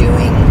that you're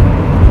doing.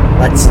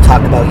 Let's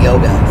talk about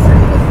yoga for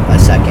a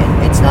second.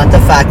 It's not the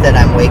fact that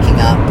I'm waking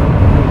up,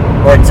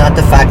 or it's not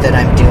the fact that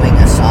I'm doing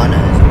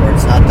asanas, or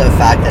it's not the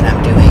fact that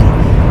I'm doing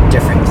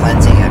different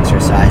cleansing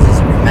exercises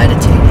or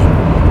meditating.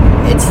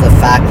 It's the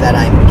fact that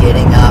I'm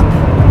getting up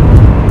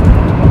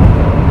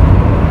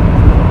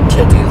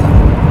to do them,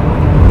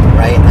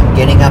 right? I'm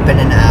getting up in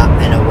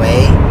a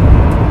way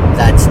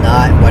that's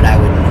not what I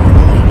would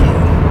normally do.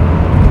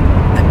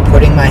 I'm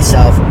putting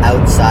myself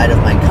outside of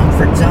my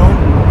comfort zone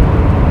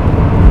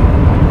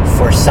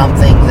for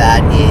something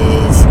that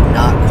is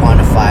not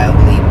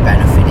quantifiably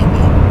benefiting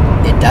me.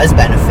 It does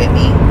benefit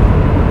me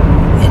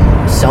in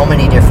so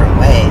many different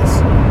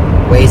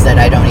ways that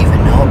I don't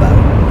even know about.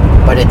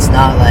 But it's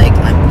not like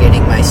I'm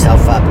getting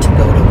myself up to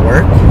go to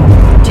work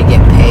to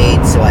get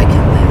paid so I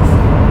can live.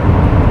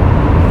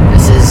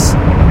 This is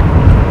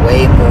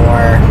way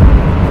more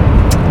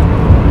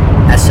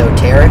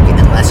esoteric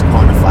and less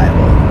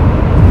quantifiable.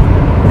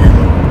 And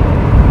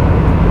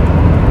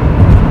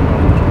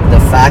the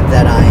fact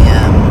that I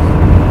am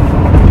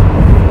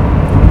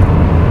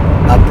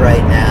up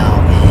right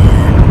now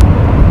and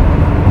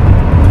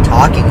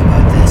talking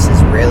about this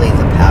is really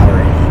the power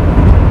in it.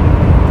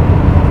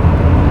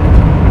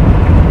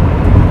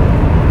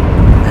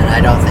 And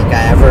I don't think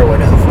I ever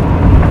would have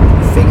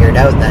figured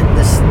out that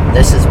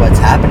this is what's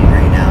happening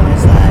right now,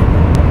 is that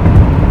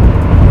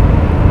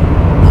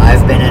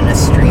I've been in a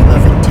stream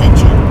of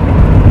intention,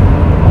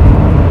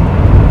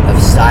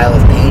 of style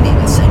of painting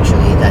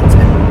essentially, that's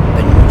been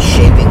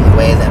shaping the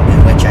way that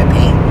in which I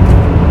paint.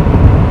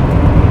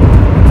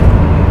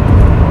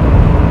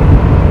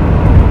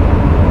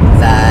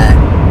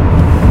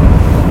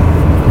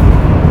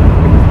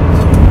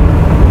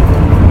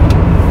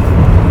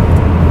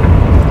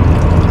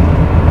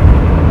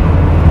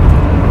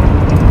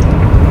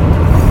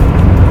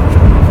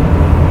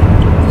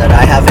 That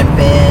I haven't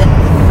been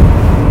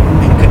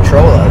in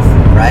control of,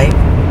 right?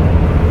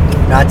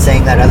 Not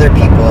saying that other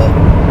people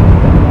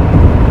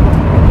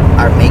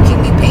are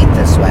making me paint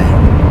this way,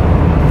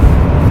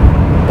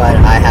 but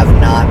I have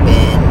not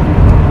been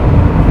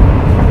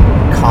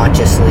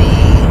consciously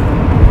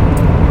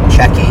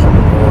checking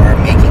or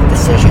making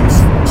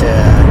decisions to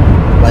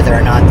whether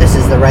or not this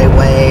is the right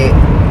way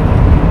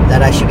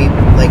that I should be,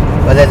 like,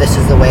 whether this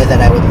is the way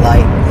that I would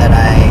like, that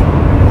I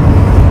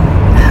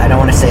don't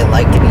want to say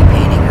like to be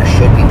painting or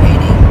should be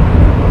painting,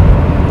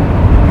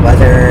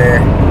 whether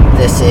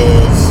this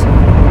is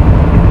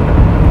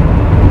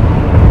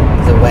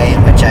the way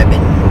in which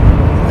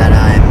that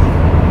I'm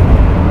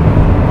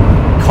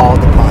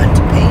called upon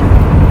to paint.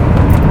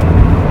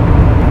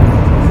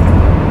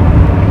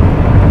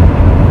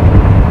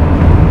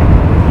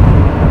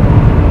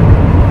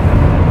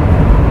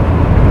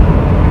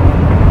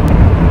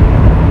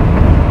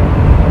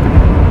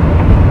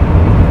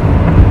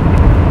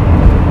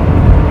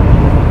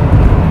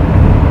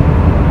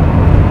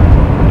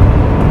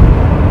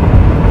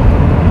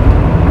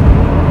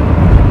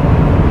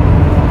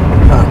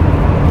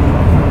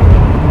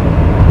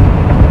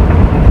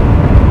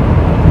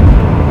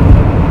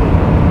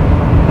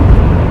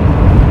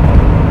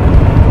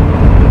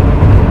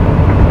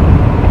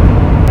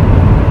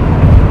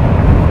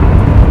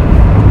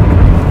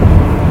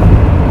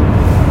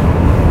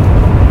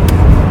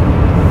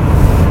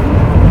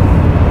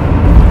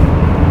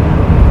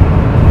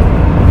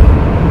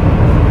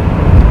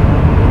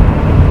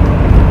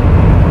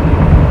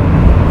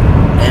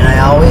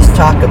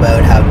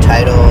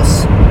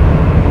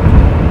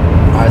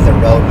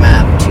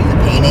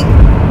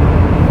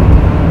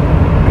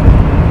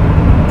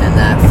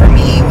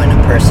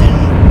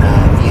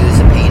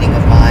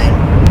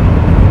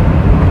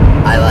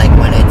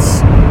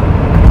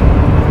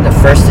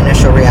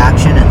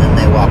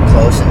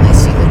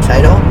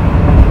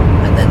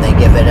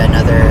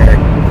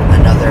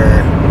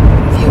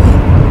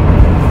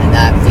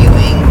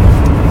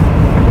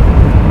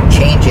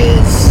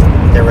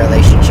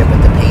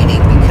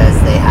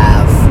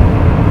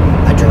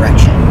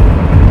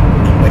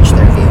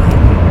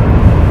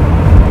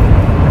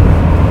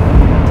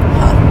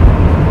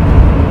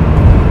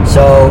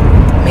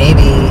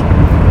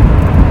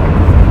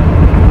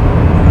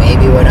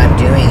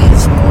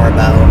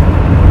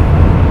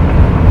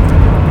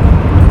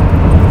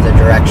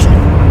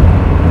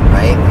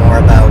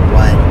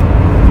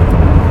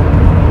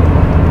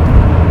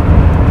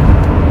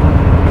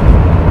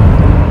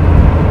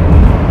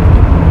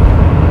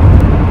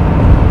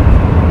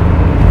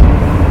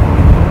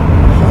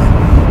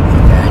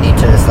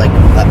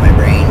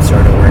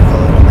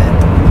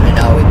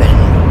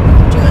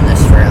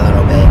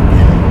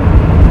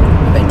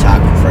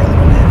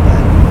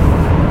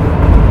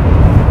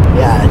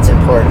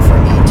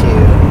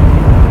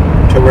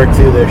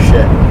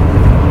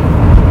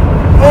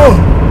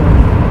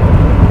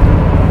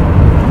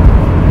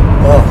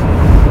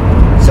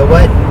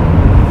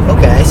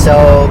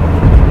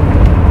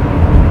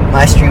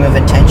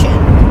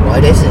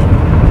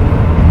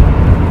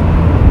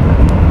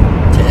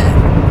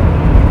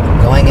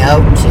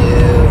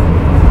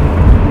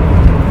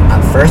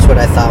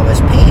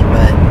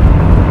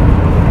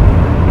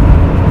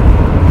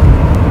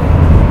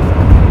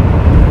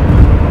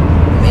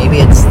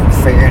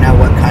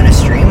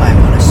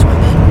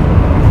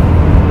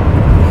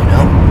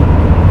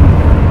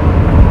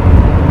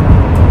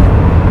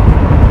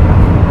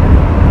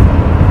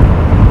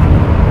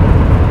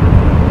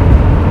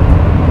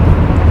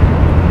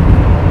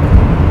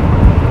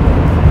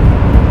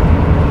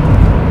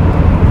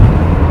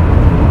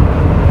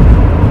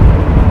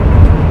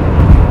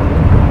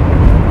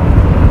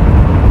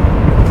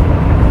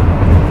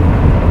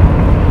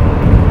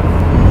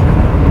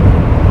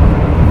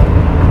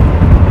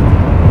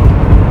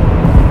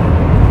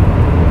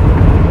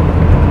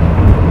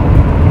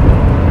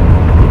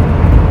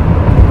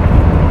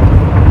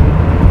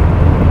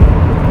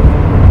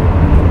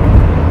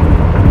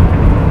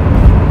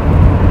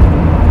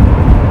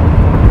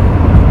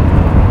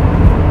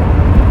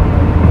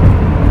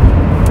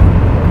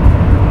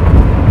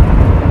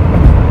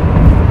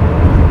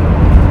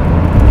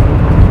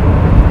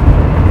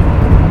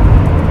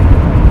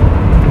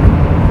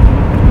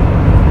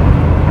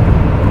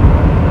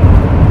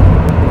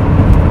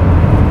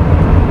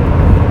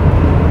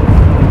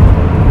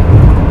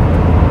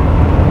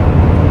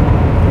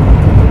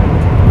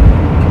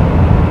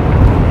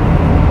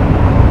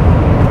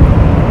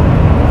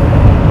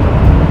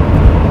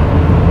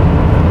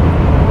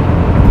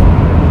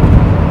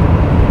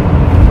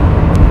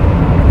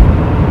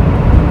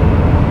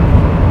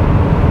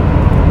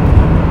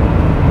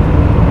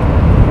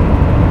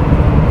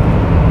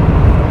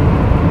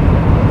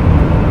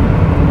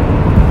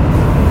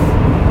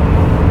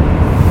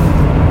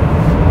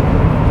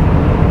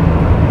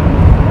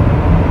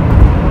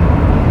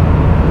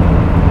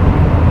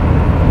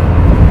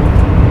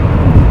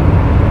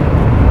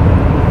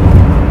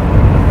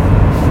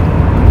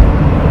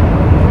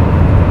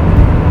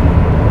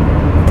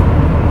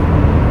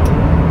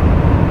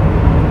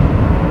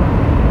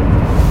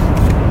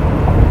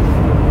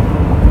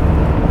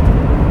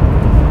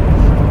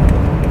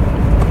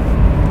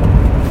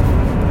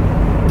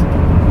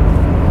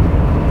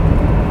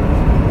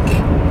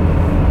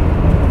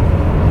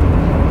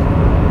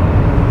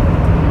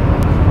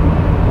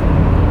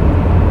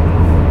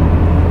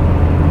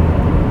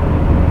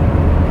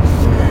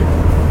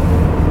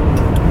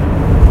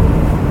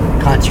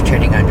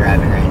 concentrating on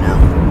driving right now.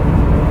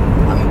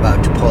 I'm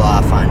about to pull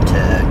off onto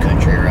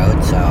country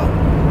road, so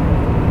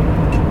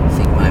I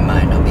think my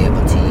mind will be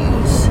able to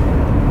use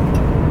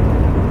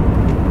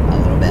a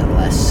little bit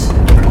less,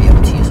 or be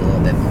able to use a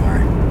little bit more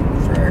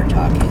for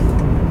talking.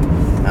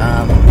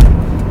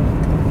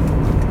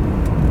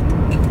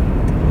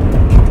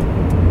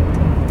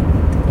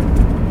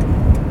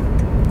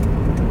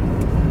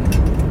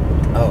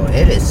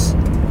 It is.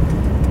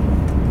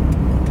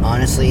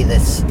 Honestly, the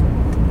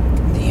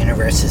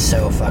universe is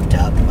so fucked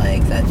up,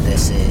 like, that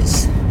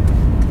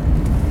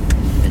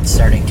it's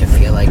starting to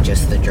feel like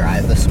just the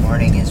drive this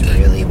morning is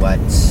really where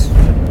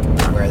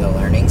the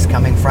learning's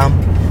coming from.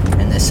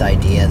 And this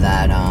idea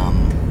that,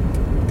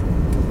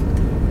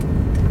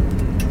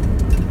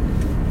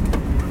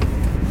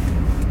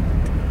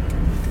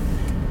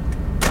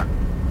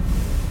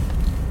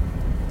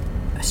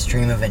 a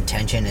stream of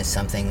intention is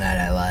something that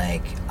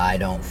I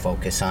don't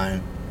focus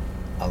on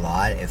a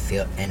lot.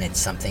 And it's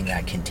something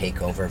that can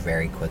take over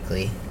very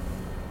quickly.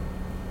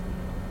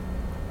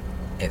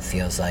 It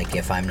feels like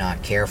if I'm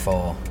not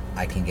careful,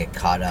 I can get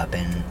caught up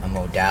in a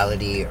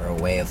modality or a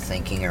way of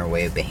thinking or a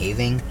way of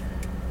behaving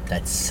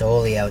that's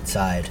solely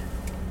outside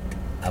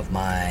of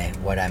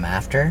what I'm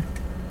after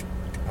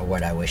or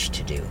what I wish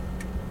to do.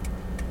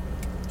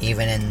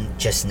 Even in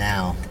just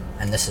now,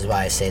 and this is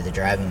why I say the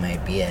driving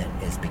might be it,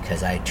 is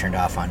because I turned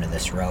off onto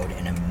this road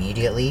and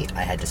immediately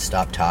I had to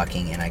stop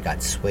talking and I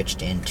got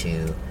switched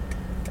into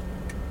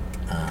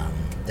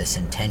this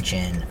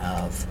intention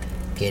of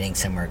getting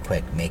somewhere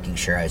quick, making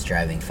sure I was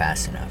driving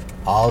fast enough.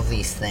 All of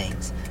these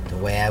things, the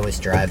way I was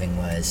driving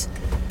was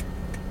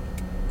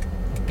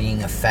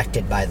being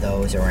affected by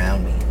those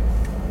around me.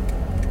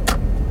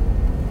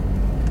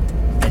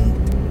 And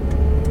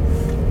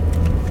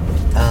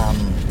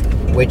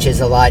which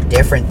is a lot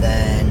different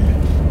than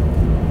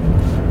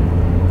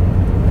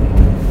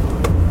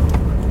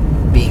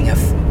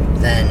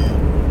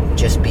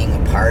just being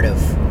a part of,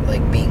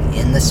 like, being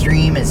in the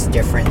stream is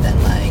different than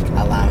like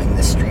allowing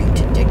the stream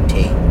to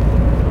dictate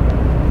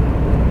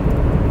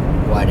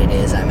what it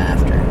is I'm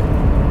after.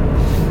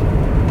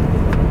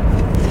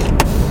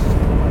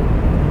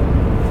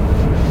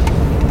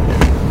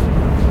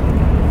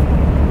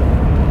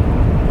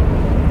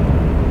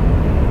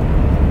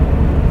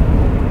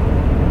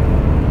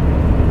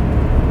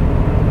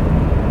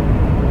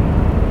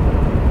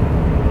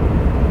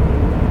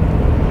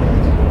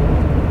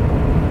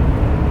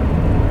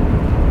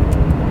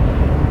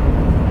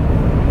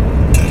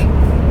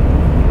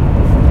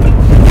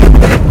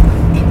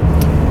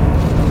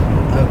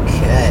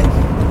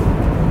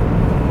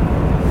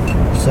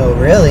 So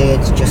really,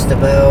 it's just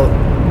about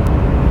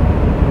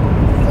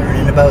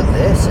learning about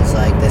this. It's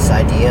like this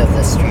idea of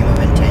the stream of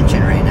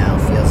intention right now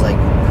feels like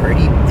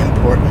pretty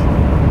important.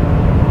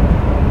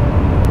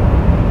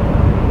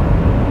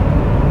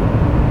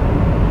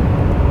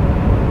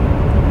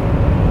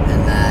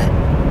 And that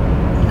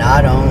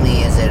not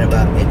only is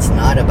it's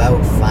not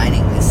about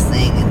finding this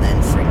thing and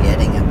then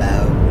forgetting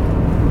about,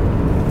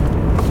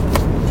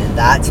 and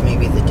that's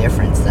maybe the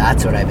difference.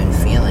 That's what I've been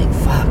feeling.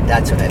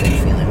 That's what I've been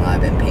feeling while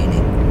I've been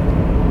painting.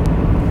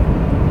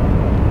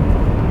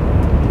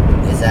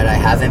 That I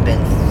haven't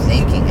been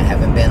thinking, I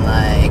haven't been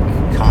like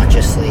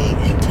consciously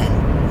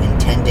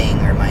intending,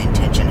 or my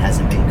intention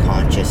hasn't been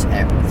conscious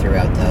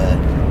throughout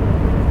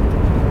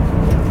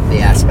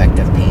the aspect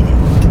of painting.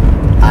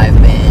 I've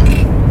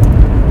been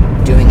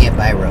doing it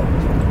by rote,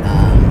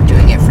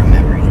 doing it from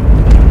memory.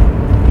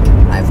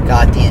 I've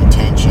got the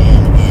intention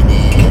in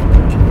it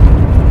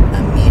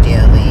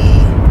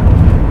immediately.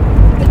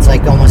 It's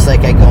like almost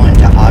like I go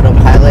into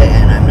autopilot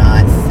and I'm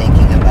not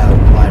thinking about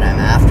what I'm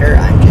after.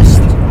 I'm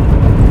just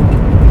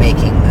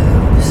making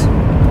moves,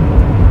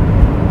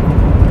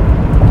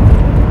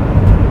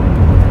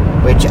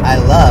 which I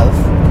love,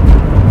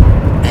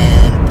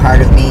 and part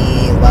of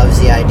me loves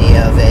the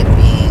idea of it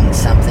being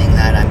something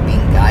that I'm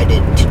being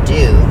guided to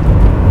do,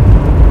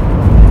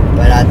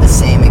 but at the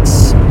same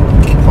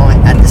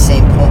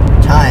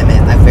time,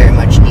 I very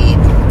much need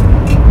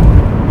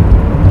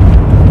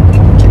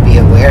to be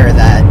aware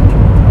that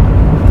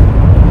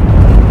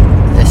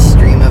this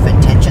stream of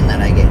intention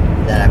that I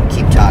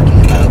keep talking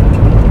about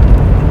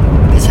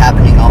is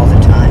happening all the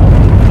time,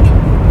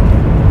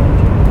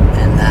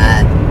 and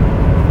that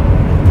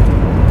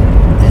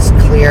as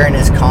clear and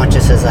as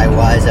conscious as I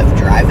was of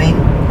driving,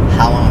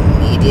 how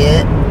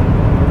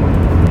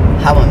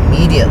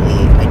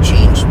immediately I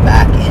changed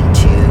back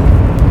into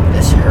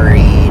this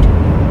hurried,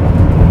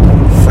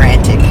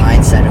 frantic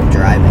mindset of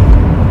driving.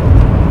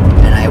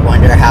 And I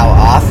wonder how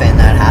often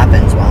that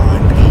happens while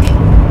I'm painting.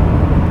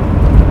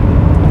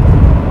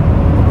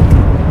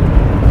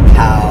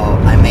 How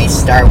I may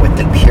start with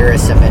the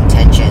purest of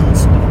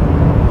intentions,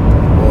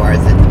 or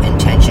the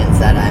intentions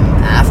that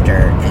I'm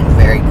after, and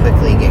very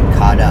quickly get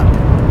caught up.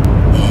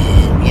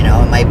 And,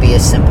 it might be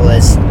as simple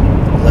as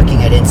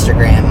looking at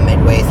Instagram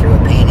midway through a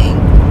painting,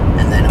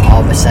 and then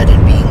all of a sudden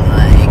being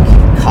like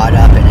caught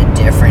up in a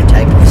different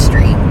type of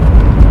stream,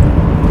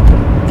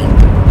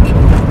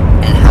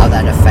 and how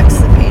that affects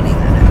the painting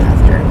that I'm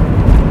after.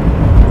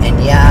 And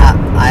yeah,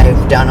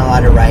 I've done a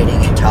lot of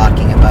writing and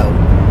talking about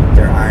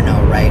there are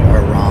no right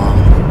or wrong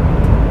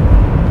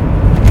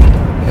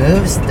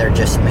moves. They're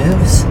just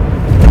moves.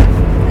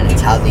 And it's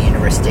how the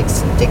universe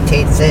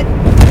dictates it.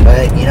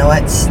 But you know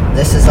what?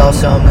 This is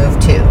also a move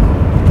too.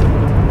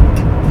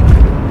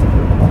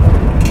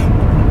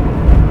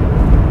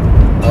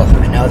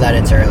 Oh, I know that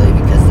it's early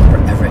because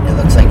it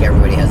looks like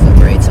everybody has the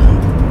brakes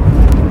on.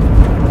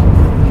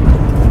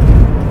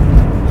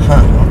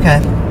 Huh,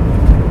 okay.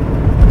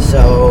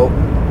 So,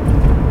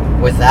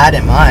 with that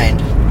in mind,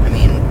 I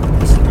mean,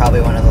 this is probably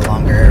one of the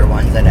longer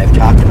ones that I've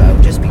talked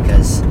about just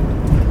because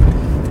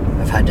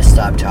I've had to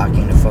stop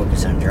talking to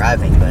focus on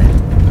driving, but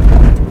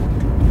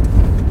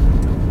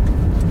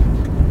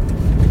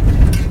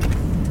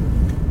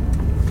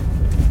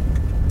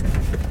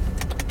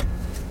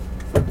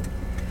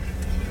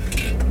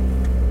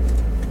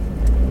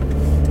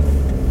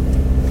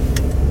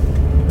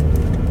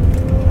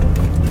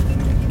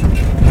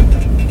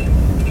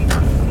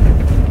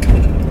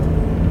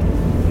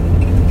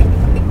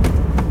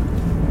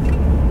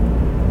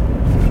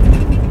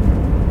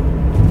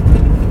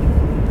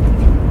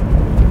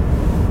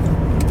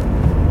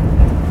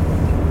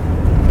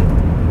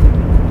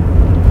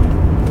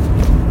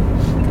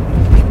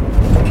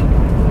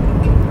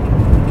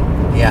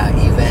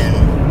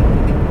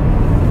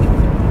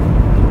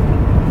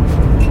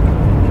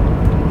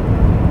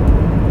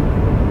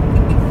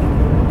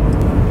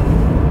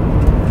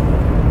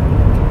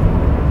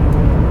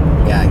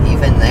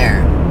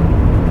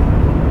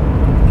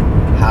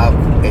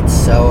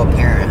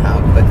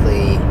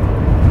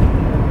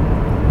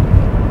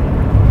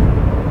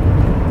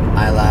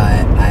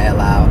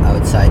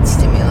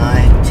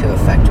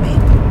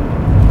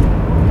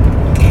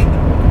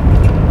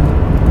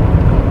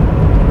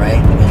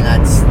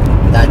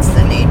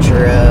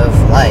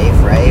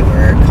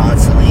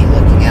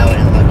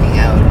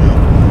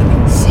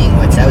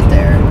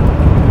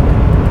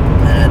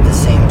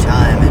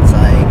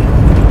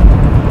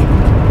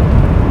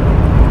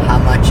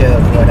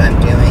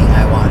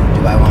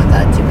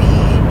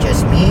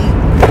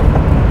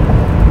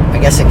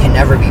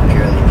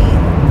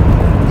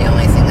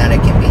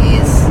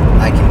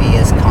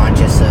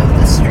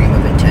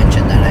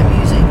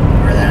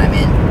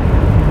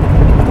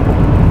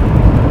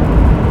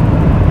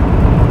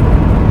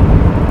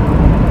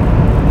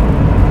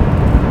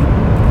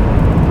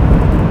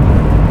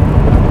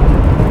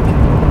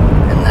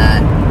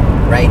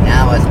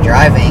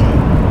driving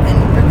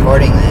and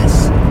recording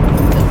this,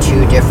 the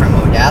two different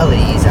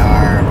modalities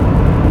are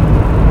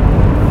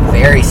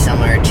very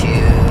similar to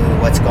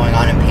what's going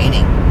on in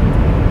painting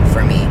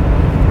for me.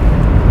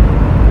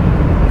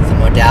 The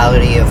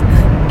modality of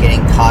getting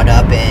caught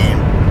up in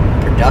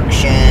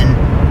production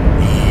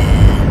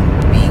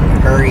and being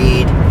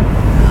hurried,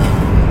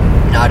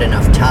 not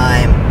enough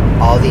time,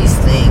 all these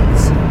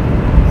things,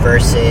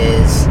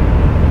 versus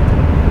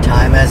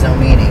time has no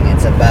meaning.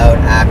 It's about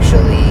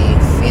actually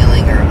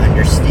feeling or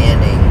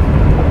understanding,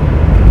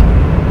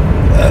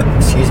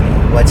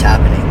 what's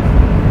happening,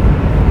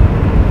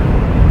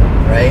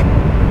 right?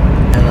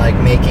 And like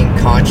making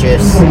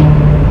conscious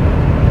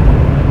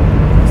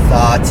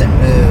thoughts and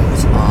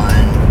moves on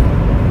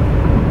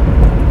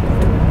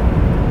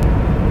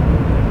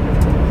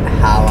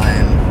how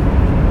I'm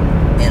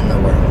in the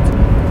world.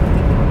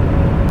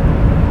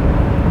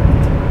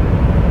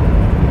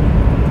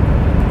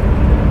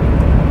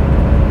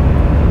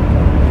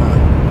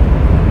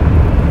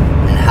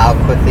 How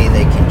quickly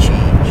they can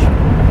change.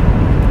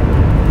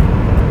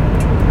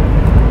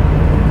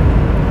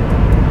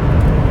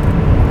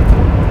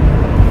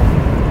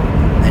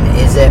 And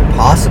is it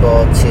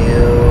possible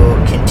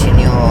to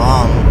continue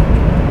along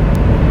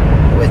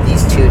with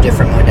these two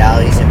different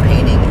modalities in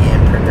painting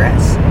and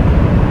progress?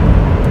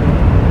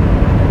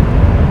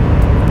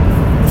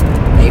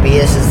 Maybe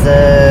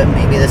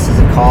this is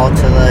a call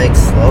to like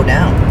slow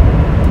down,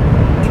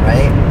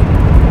 right?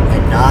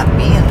 And not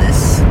be in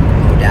this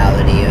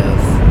modality of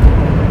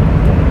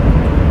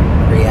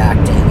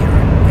reacting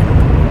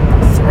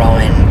and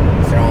throwing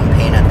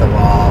paint at the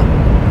wall,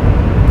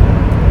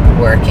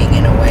 working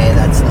in a way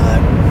that's not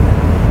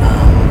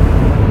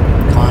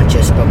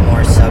conscious but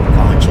more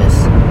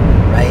subconscious,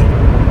 right?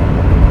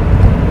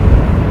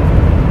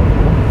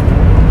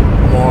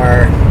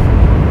 More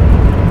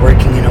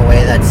working in a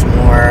way that's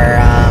more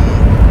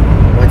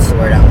what's the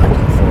word I'm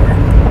looking for?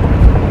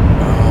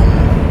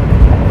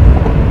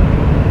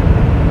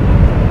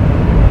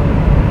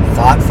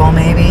 Thoughtful,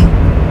 maybe?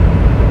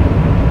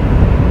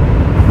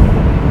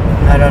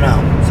 I don't know.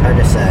 It's hard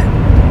to say.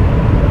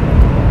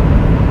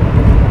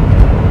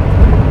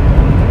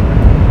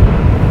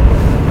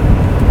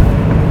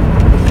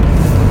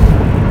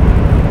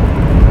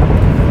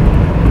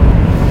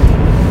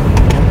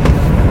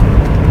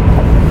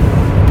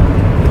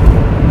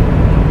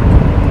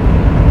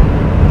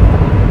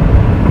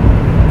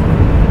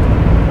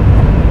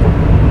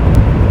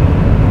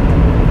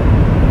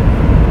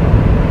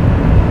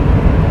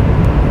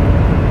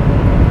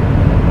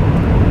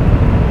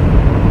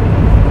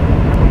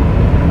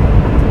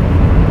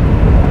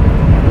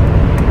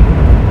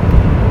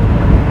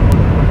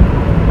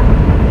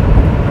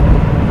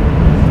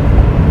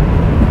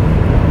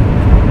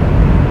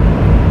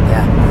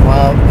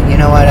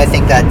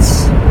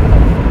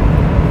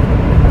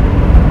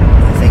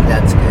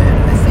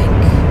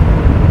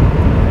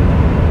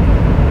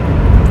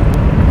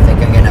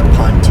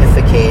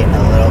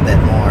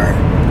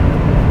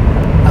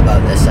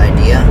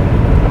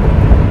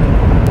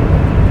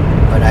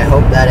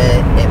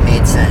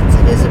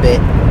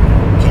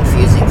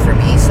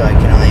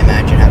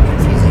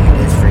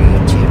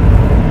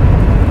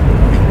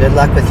 good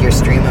luck with your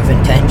stream of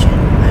intention.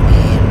 I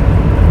mean,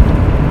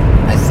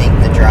 I think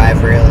the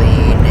drive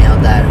really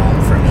nailed that home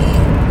for me.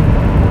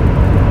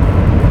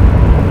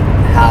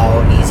 How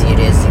easy it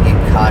is to get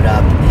caught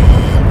up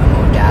in a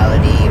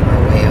modality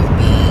or way of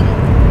being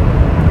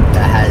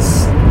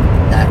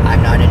that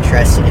I'm not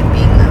interested in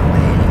being that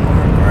way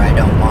anymore, or I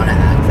don't want to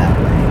act that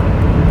way.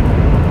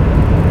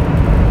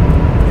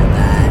 And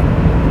that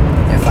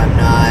if I'm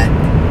not,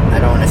 I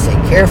don't want to say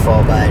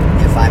careful, but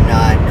if I'm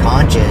not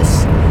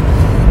conscious,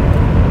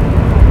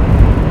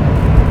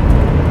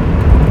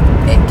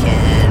 it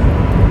can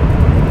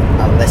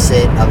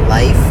elicit a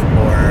life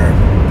or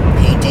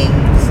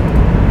paintings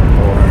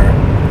or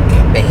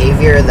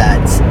behavior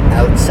that's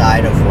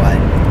outside of what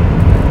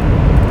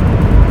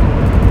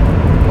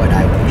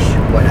I wish,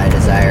 what I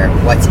desire,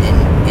 what's in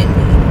me.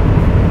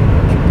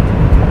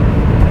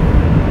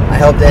 I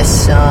hope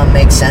this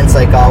makes sense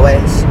like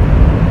always.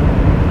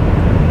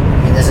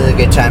 I mean, this is a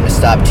good time to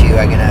stop too.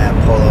 I'm gonna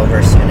pull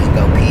over soon and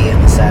go pee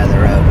on the side of the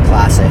road.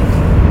 Classic.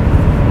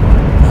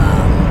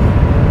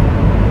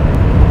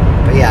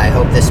 But yeah, I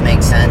hope this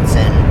makes sense,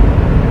 and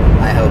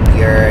I hope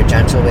you're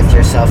gentle with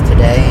yourself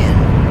today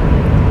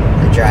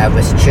and the drive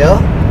was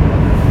chill.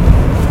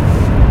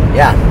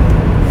 Yeah.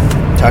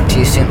 Talk to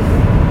you soon.